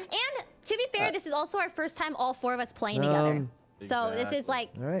 died. And to be fair, this is also our first time all 4 of us playing together. So this is like,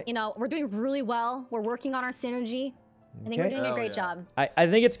 Alright. you know, we're doing really well. We're working on our synergy. I think we're doing a great job. I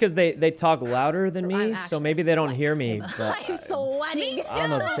think it's because they talk louder than me, so maybe they don't hear me. But I'm sweating. I don't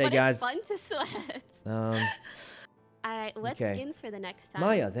know what to say, but guys. It's fun to sweat. All right, what skins for the next time?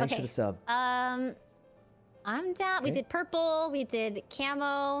 Maya, thanks for the sub. I'm down. We did purple. We did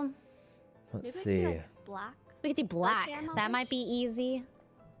camo. Let's Maybe see. like black. We could do black. camo-ish? That might be easy.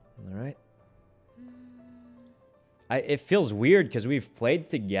 All right. It feels weird because we've played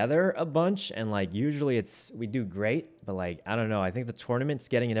together a bunch, and like usually we do great, but like I don't know. I think the tournament's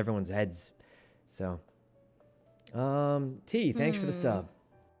getting in everyone's heads. So, T, thanks for the sub.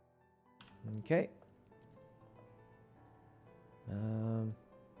 Okay.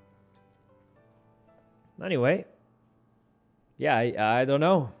 Anyway, yeah, I don't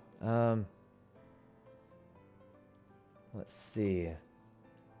know. Let's see.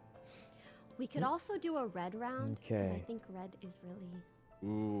 We could also do a red round because I Okay. think red is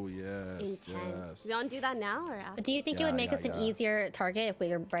really Ooh, yes. intense. Yes. Do we want to do that now or after? But do you think it would make us an easier target if we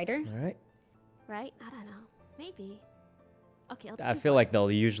were brighter? All right. Right? I don't know. Maybe. Okay, let's I do feel black. like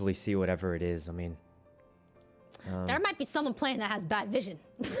they'll usually see whatever it is. I mean, There might be someone playing that has bad vision.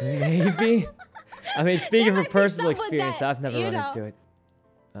 maybe. I mean, speaking from might be personal someone experience, that, I've never you run know. into it.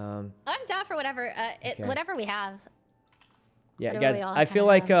 I'm down for whatever, Okay. whatever we have. Yeah, Whatever guys, we all I feel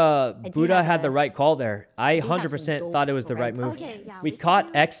kinda like do Buddha have had the a- right call there. I do have some 100% thought it was the right gold move. Okay, yeah, We we can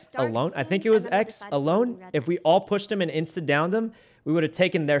caught do X dark alone. I think it skins, was and then we X decided we were alone. doing red If we all pushed him and insta-downed him, we would have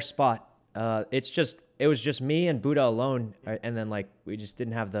taken their spot. It was just me and Buddha alone, and then like we just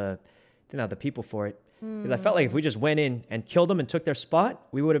didn't have the people for it. Because I felt like if we just went in and killed them and took their spot,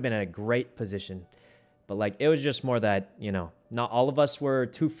 we would have been in a great position. But like it was just more that, you know, not all of us were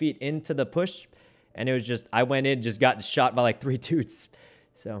 2 feet into the push, and it was just I went in, just got shot by like 3 toots.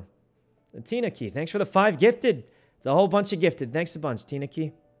 So, Tina Key, thanks for the 5 gifted. It's a whole bunch of gifted. Thanks a bunch, Tina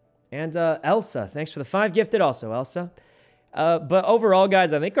Key. And Elsa, thanks for the 5 gifted also, Elsa. But overall,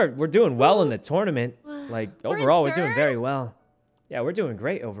 guys, I think we're doing well in the tournament. Like overall, we're doing very well. Yeah, we're doing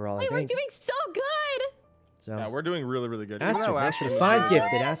great overall. I Wait, we're think. doing so good. So, Yeah, we're doing really, really good. Astrid, Even our thanks for the last 5 game-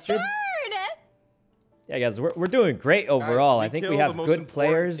 gifted, Astrid. Third. Yeah, guys, we're doing great overall. Guys, I think we killed have the most good important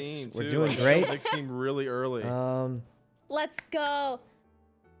players. team, We're too. doing Like, great. Next team really early. Let's go.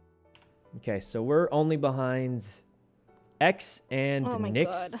 Okay, so we're only behind X and Oh my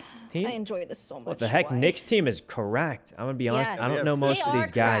Nick's God. team. I enjoy this so much. What the heck? Why? Nick's team is correct. I'm gonna be honest. Yeah, I don't yeah, know they most of are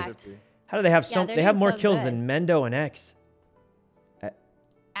these guys. correct. How do they have Yeah, they're They have doing more so kills good. than Mendo and X.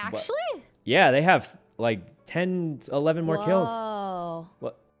 Actually? Yeah, they have like 10, 11 more kills. Whoa.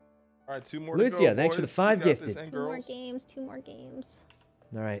 What? All right, 2 more Lucia, to go, thanks for the boys. 5 We got this, gifted. and 2 more girls. games. 2 more games.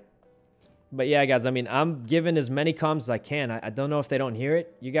 All right. But yeah, guys, I mean, I'm giving as many comms as I can. I don't know if they don't hear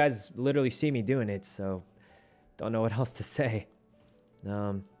it. You guys literally see me doing it, so don't know what else to say.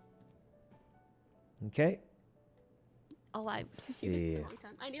 Okay. Oh, I see. computed for a long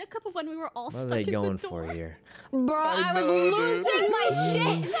time. I need a cup of when we were all What are stuck they in the going door. for here? Bro, I was know, dude. losing my shit.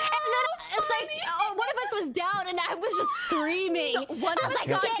 And then it's like, oh, one of us was down and I was just screaming. One of I was us like,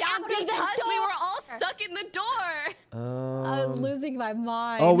 got get down out of the because we door. were all stuck in the door. I was losing my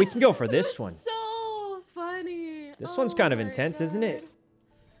mind. Oh, we can go for this one. So funny. This one's kind of intense, isn't it?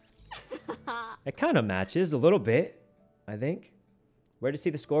 It kind of matches a little bit, I think. Where to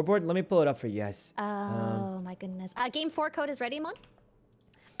see the scoreboard? Let me pull it up for you guys. Oh my goodness. Game 4 code is ready, Mon?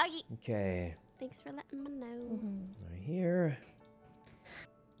 Okay, Thanks for letting me know. right here.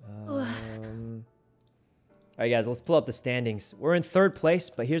 All right, guys, let's pull up the standings. We're in 3rd place,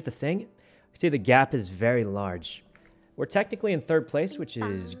 but here's the thing. See, the gap is very large. We're technically in 3rd place, which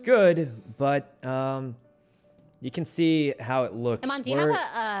is good, but you can see how it looks. Mon, do you We're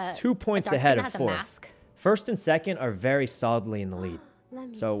have a 2 points dark ahead skin of that has a 4th. mask? 1st and 2nd are very solidly in the lead. Let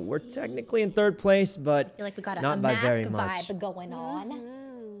me So we're see. technically in 3rd place, but I feel like we got a not by mask very much. vibe going on.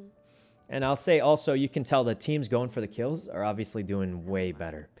 Mm. And I'll say also, you can tell the teams going for the kills are obviously doing way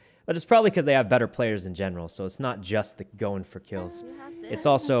better. But it's probably because they have better players in general. So it's not just the going for kills. You have It's this.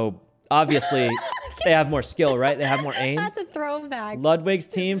 also, obviously, they have more skill, right? They have more aim. That's a throwback. Ludwig's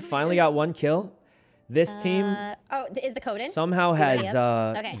team finally got 1 kill. This team Oh, is the code in? somehow ready has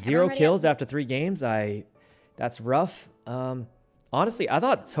up? Okay, 0 everyone ready kills up? after 3 games. That's rough. Honestly, I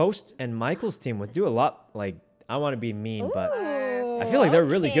thought Toast and Michael's team would do a lot. Like, I want to be mean, Ooh, but I feel like they're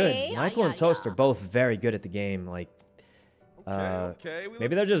really good. Michael and Toast are yeah. both very good at the game. Like,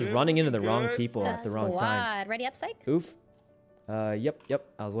 maybe they're just running into the wrong people at the wrong time. Ready up, Psych? Oof. Yep.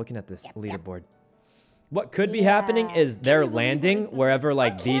 I was looking at this leaderboard. What could be happening is they're landing wherever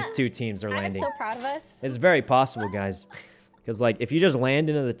like these two teams are landing. I'm so proud of us. It's very possible, guys. Because like if you just land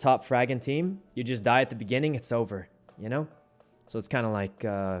into the top fragging team, you just die at the beginning, it's over. You know? So it's kind of like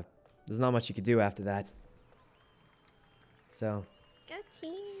there's not much you could do after that. So. Good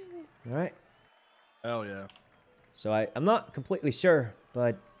team. All right. Hell yeah. So I'm not completely sure,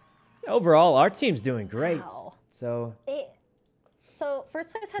 but overall our team's doing great. Wow. So. So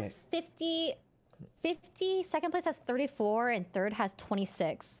first place has 50, second place has 34, and third has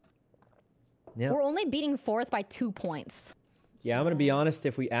 26. Yeah. We're only beating fourth by 2 points. Yeah, I'm gonna be honest.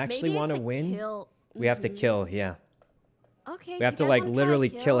 If we actually want to win, we have to kill. Yeah. Okay. We have to like literally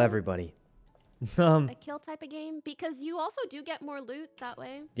kill everybody. A kill type of game, because you also do get more loot that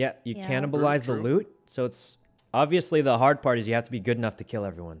way. Yeah, you cannibalize the loot, so it's obviously the hard part is you have to be good enough to kill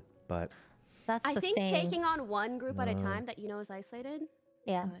everyone. But that's I the think thing. taking on one group at a time that you know is isolated.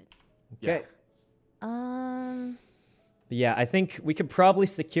 Yeah. okay. Yeah. But yeah, I think we could probably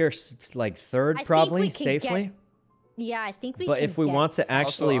secure like third probably safely. Yeah, I think we. But can if we want to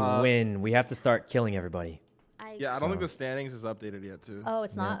actually Also, win, we have to start killing everybody. Yeah, I don't think the standings is updated yet, too. Oh,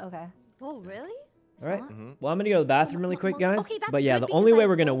 it's not? Okay. Oh, really? All right. Well, I'm going to go to the bathroom really quick, guys. Okay, that's but yeah, good the only because way I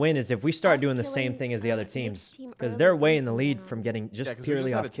we're going to hope win is if we start us doing the same killing, thing as the other mixed teams. team Because early they're can way in the go lead down. from getting just 'cause we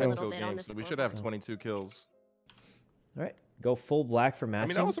purely had off a 10 kills. kill Little bit on game, the so we should have score. 22 kills. All right. Go full black for matching. I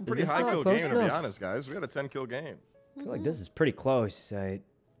mean, that was a pretty Is this high not kill close game, to be enough? honest, guys. We had a 10 kill game. I feel like this is pretty close.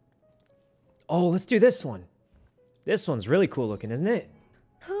 Oh, let's do this one. This one's really cool looking, isn't it?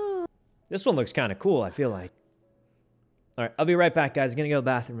 This one looks kind of cool, I feel like. All right, I'll be right back, guys. Gonna go to the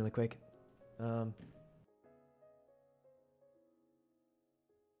bathroom really quick.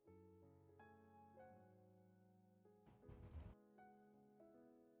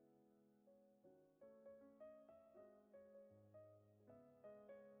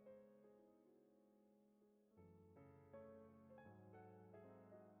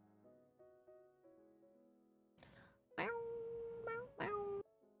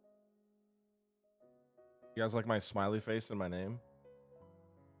 You guys like my smiley face and my name?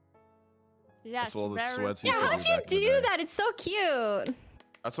 Yes, That's what all the very- sweats Yeah, used to how'd do you back in the do day. that? It's so cute.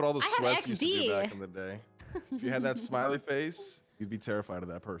 That's what all the I have sweats used to do XD. back in the day. If you had that smiley face, you'd be terrified of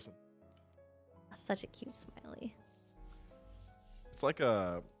that person. That's such a cute smiley. It's like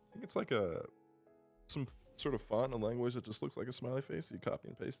I think it's like some sort of font, a language that just looks like a smiley face. You copy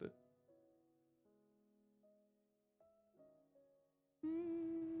and paste it.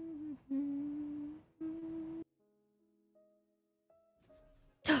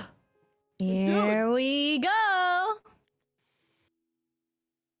 Here we go.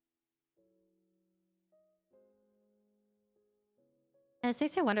 And this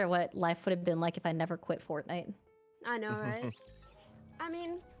makes me wonder what life would have been like if I never quit Fortnite. I know, right? I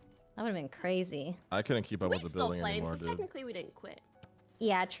mean, That would have been crazy. I couldn't keep up we with the still building played, anymore, so dude. technically we didn't quit.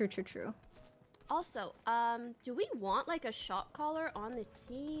 Yeah, true. Also, do we want like a shot caller on the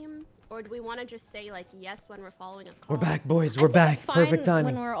team, or do we want to just say like yes when we're following a call? We're back, boys. I We're think back. it's fine Perfect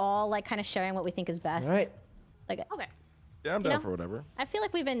timing. when we're all like kind of sharing what we think is best. All right. Like, Okay. Yeah, I'm You down know? for whatever. I feel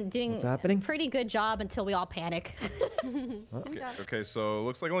like we've been doing What's a happening? pretty good job until we all panic. Okay, okay, so it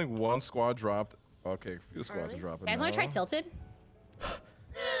looks like only one squad dropped. Okay, a few squads Early? are dropping. Guys, want to try now. Tilted?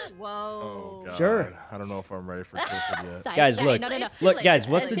 Whoa. Oh, God. Sure. I don't know if I'm ready for tilted yet. Psych. Guys, Okay, look. no. Look, guys,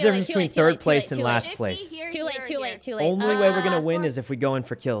 what's the Too difference late, between too third late, place too and late. last place? Too late. Only way we're gonna win is if we go in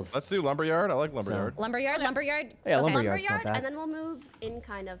for kills. Let's do lumberyard. I like lumberyard. Lumberyard. Yeah, Okay. lumberyard's not bad. And then we'll move in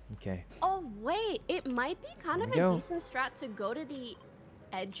kind of. Okay. Oh wait, it might be kind of There we a go. decent strat to go to the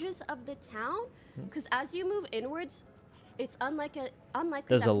edges of the town, because as you move inwards, it's unlikely.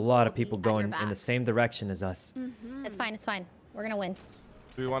 There's that a lot of will be people at your going in back. the same direction as us. It's fine. We're gonna win.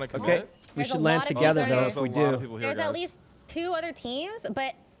 Do we want to commit? Okay. We There's should a land lot of together people though there. if we There's a lot of do. people here, There's at guys. least 2 other teams,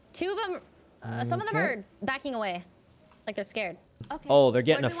 but 2 of them, some of them Okay. are backing away, like they're scared. Okay. Oh, they're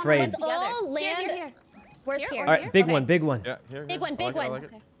getting Where do we wanna afraid. land Let's together? all land. Here. Where's Here here? or All right, big Okay. one, big one. Yeah, here. Big here. one, I big like it, I one. like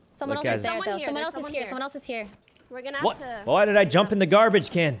it. Okay. Someone Look, else is guys. there Someone though. here, Someone there's else is someone here. here. Someone else is here. We're gonna What? have to. Why did I jump in the garbage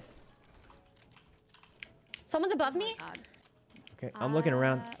can? Someone's above Oh my me. God. Okay, I'm looking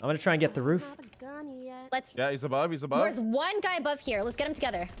around. I'm gonna try and get the roof. Not a gun yet. Let's. Yeah, he's above. He's above. There's one guy above here. Let's get him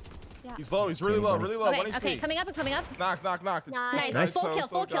together. Yeah. He's low. He's really Same, low. buddy. Really low. Okay. 1 Okay. HP. Coming up. Knock. It's Nice. Nice. Full kill.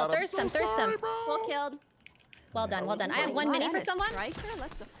 Full kill. Thirst him. Full killed. Well done. Well done. I have Oh one my mini God, for I'm a someone. striker.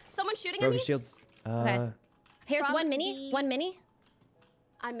 Let's go. Someone shooting Throw at the me. shields. Okay. Here's one Probably- mini. One mini.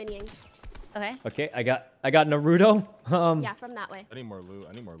 I'm miniing. Okay. Okay, I got Naruto. Yeah, from that way. I need more loot.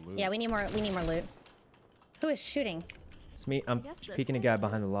 Yeah, we need more loot. Who is shooting? It's me. I'm peeking a guy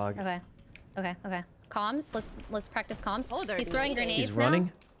behind the log. Okay. Comms. Let's practice comms. Oh, he's throwing grenades. He's running.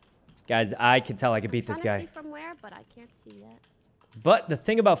 Now. Guys, I can tell I can beat this guy. See from where, but I can't see yet. But the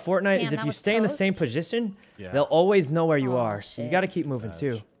thing about Fortnite is if you stay in the same position, they'll always know where you are. So you got to keep moving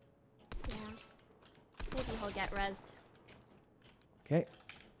too. Yeah. Maybe he'll get rezzed. Okay.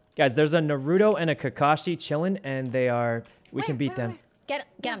 Guys, there's a Naruto and a Kakashi chilling, and they are... We can beat them. Get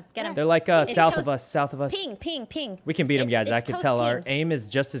him. They're like south of us. Ping. We can beat them, guys. I can tell our aim is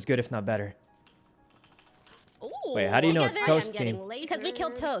just as good, if not better. Ooh, wait, how do you know it's Toast team? Because we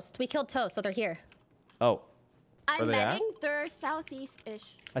killed Toast. So they're here. Oh. I'm betting they're southeast-ish.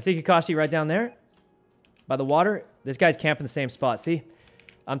 I see Kakashi right down there. By the water. This guy's camping the same spot. See?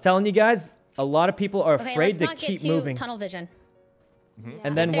 I'm telling you guys, a lot of people are afraid to keep moving. Tunnel vision. Yeah.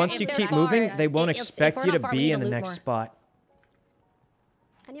 And then once you keep moving, they won't expect you to be in the next spot.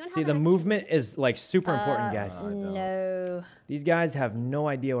 See, the movement is like super important, guys. No. These guys have no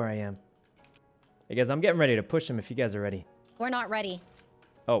idea where I am. Hey guys, I'm getting ready to push them if you guys are ready. We're not ready.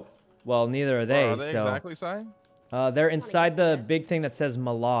 Oh, well, neither are they. Are they exactly, Si? They're inside the big thing that says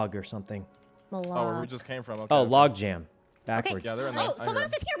Malog or something. Oh, where we just came from. Okay, oh, log jam. Backwards. Yeah, someone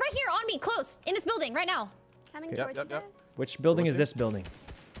else is here, right here, on me, close, in this building, right now. Coming towards you guys. Which building is this building?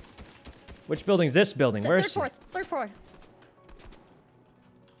 Which building is this building? Where is she? Third floor.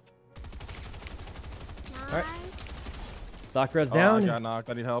 Nice. All right. Sakura's down. I got knocked.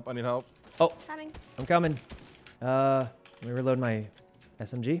 I need help. Oh, Coming. I'm coming. Let me reload my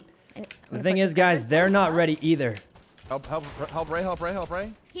SMG. The thing is, guys, they're not ready either. Help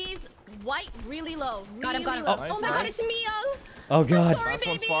Ray. He's white, really low. Got him. Low. Oh my god, it's Mio. Oh god. Sorry,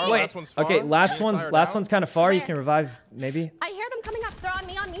 baby. Last one's far. Okay, last one's kind of far. You can revive, maybe. I hear them coming up. They're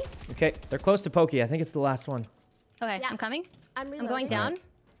on me. Okay, they're close to Pokey. I think it's the last one. Okay, yeah. I'm coming. I'm going down.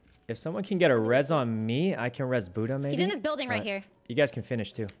 If someone can get a res on me, I can res Buddha, maybe. He's in this building right here. You guys can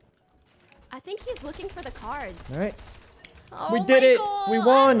finish too. I think he's looking for the cards. All right. Oh, we did it. We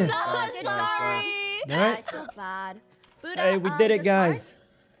won. I'm so sorry. All right. I feel bad. Buddha, hey, we did it, guys.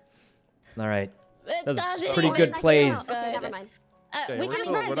 All right. That was pretty good plays. Okay, never mind. We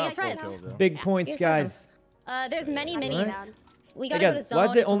can just res. Big points, guys. There's many minis. Right. We gotta go to zone. Why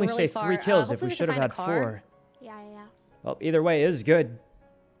does it only really say 3 kills if we should have had 4? Yeah. Well, either way is good.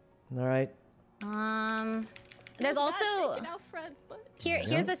 All right. There's also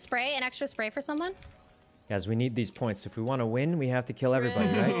here's a spray, an extra spray for someone. Guys, we need these points. If we want to win, we have to kill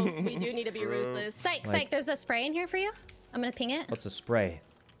everybody, right? We do need to be ruthless. Psych, there's a spray in here for you. I'm gonna ping it. What's a spray?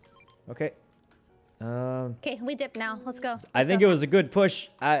 Okay. Okay, we dip now. Let's go. I think it was a good push.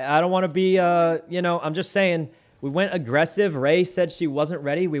 I don't want to be, you know, I'm just saying. We went aggressive. Ray said she wasn't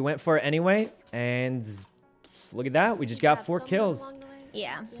ready. We went for it anyway. And look at that. We just got 4 kills.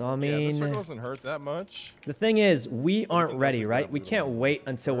 Yeah. So, I mean... the circle doesn't hurt that much. The thing is, we aren't ready, right? We can't wait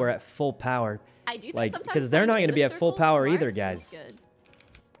until we're at full power. I do like, because they're not going to be at full power either, guys.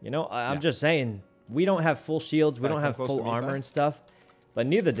 You know, I'm just saying. We don't have full shields. We don't have full armor and stuff. But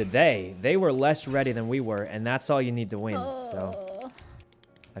neither did they. They were less ready than we were. And that's all you need to win. So,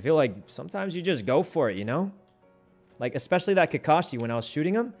 I feel like sometimes you just go for it, you know? Like, especially that Kakashi, when I was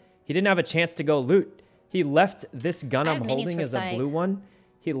shooting him, he didn't have a chance to go loot. He left this gun I'm holding as a blue one.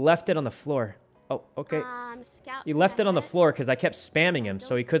 He left it on the floor. Oh, okay. He left it on the floor because I kept spamming him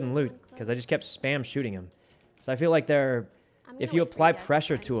so he couldn't loot. Because I just kept spam shooting him. So I feel like if you apply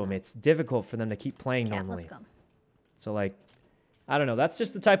pressure to them, it's difficult for them to keep playing normally. So, like, I don't know. That's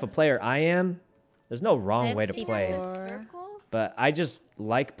just the type of player I am. There's no wrong way to play. But I just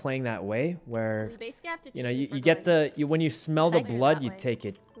like playing that way where, you know, you get when you smell the blood, you take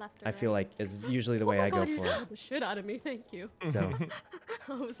it. I feel like is usually the way I go for it. The shit out of me, thank you. So,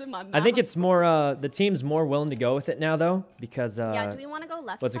 I think it's more, the team's more willing to go with it now though, because, yeah, do we want to go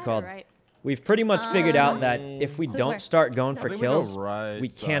left what's it or called? right? We've pretty much figured out that if we don't start going for kills, we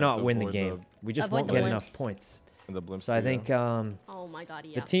cannot win the game. We just won't get enough points. So I think, oh my God,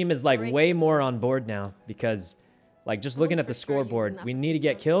 yeah. the team is like way more on board now because, like, just looking at the scoreboard, we need to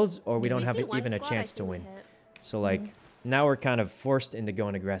get kills or we don't have even a chance to win. So, like, now we're kind of forced into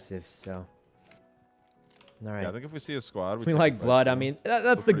going aggressive, so. All right. Yeah, I think if we see a squad, we like blood. I mean,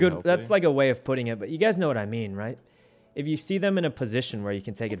 that's the good, that's like a way of putting it, but you guys know what I mean, right? If you see them in a position where you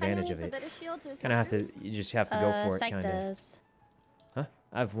can take advantage of it, kind of have to, you just have to go for it, kind of. Huh?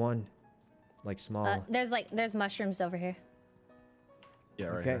 I have one, like, small. There's mushrooms over here. Yeah,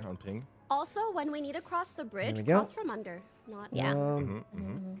 right here on ping. Also, when we need to cross the bridge, cross from under. Not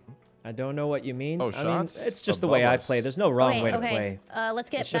I don't know what you mean. Oh, I mean, shots? it's just the way I play. There's no wrong way to okay. play. Let's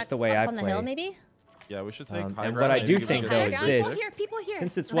get It's just back the way up I on the play. hill, maybe. Yeah, we should take high and ground. what I and do give think, it though, a is good this. push. People here.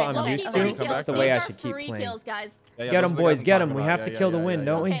 Since it's what I'm used to, People that's the here. way I These should are keep free playing. kills, guys. Yeah, Get those him, are the boys. guys Get I'm him. We talking have about. to Yeah, kill the yeah, win, yeah,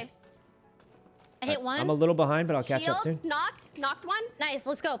 don't we? Okay. I hit one. I'm a little behind, but I'll catch up soon. Shields, knocked one. Nice.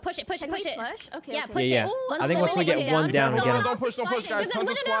 Let's go. Push it. Push it. Can Push we it. push? Okay. Yeah, okay. push Yeah, it. yeah. One's I think once we going, get one's one down. down, we get him. Don't push, guys. Tons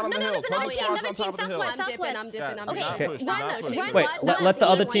of squad on the hill. There's Tons another of team. squads Another on team. top of the hill. Southwest. I'm dipping, Southwest. I'm dipping, I'm Yeah, dipping. not push, not push. Wait, let the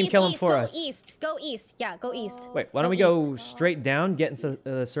other team kill him for Go us. east. Go east. Yeah, go east. Wait, why don't we go straight down, get into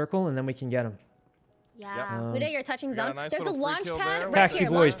the circle, and then we can get him? Yeah. We know you're touching We got a zone. nice There's a little free launch kill pad there. right Taxi here.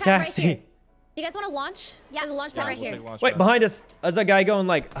 boys, Launch pad right taxi. here. You guys want to launch? Yeah. There's a launch pad right we'll here. take launch Wait, pad. behind us. There's a guy going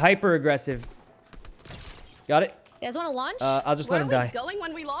like hyper aggressive. Got it? You guys want to launch? I'll just Where let him are we die. going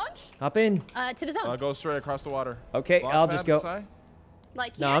when we launch? Hop in. To the zone. Go straight across the water. Okay, Launch I'll pad, just go. Sai?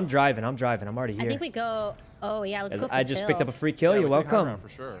 Like No, here? I'm driving. I'm already I here. think we go. Oh yeah, let's go. Up I this just hill. picked up a free kill. Yeah, You're we take high welcome. ground for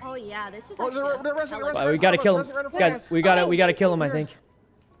sure. Oh yeah, this is Oh, actually they're resting, hella they're We resting. gotta kill him, Right guys. We gotta kill him. I think.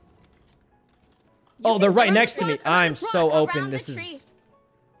 Oh, they're right around next the to me. rock, around I'm this so rock, open. around the This is tree.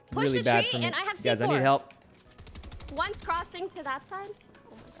 Push really the bad tree, for me. and I have Guys, I C4. need help. One's crossing to that side.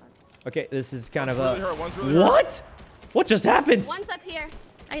 Oh my god. Okay, this is kind of One's a. really hurt, one's really hurt. What? What just happened? One's up here.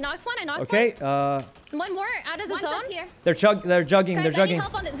 I knocked one. Okay, One more out of the One's zone. up here. they're jugging. Guys, They're I need jugging.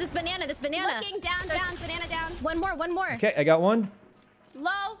 help on this banana. This banana. Looking down, banana down. One more. Okay, I got one.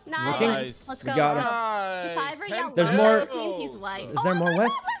 Low, nice. Looking. Nice. Let's We go. got Let's him. go. If I ever yell There's low, more- this means he's white. Is there more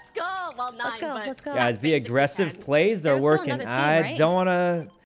west? Let's go. Well, 9, Let's go. but Let's go. Guys, the basically aggressive 10. plays are There's still working. another team, I right? don't want to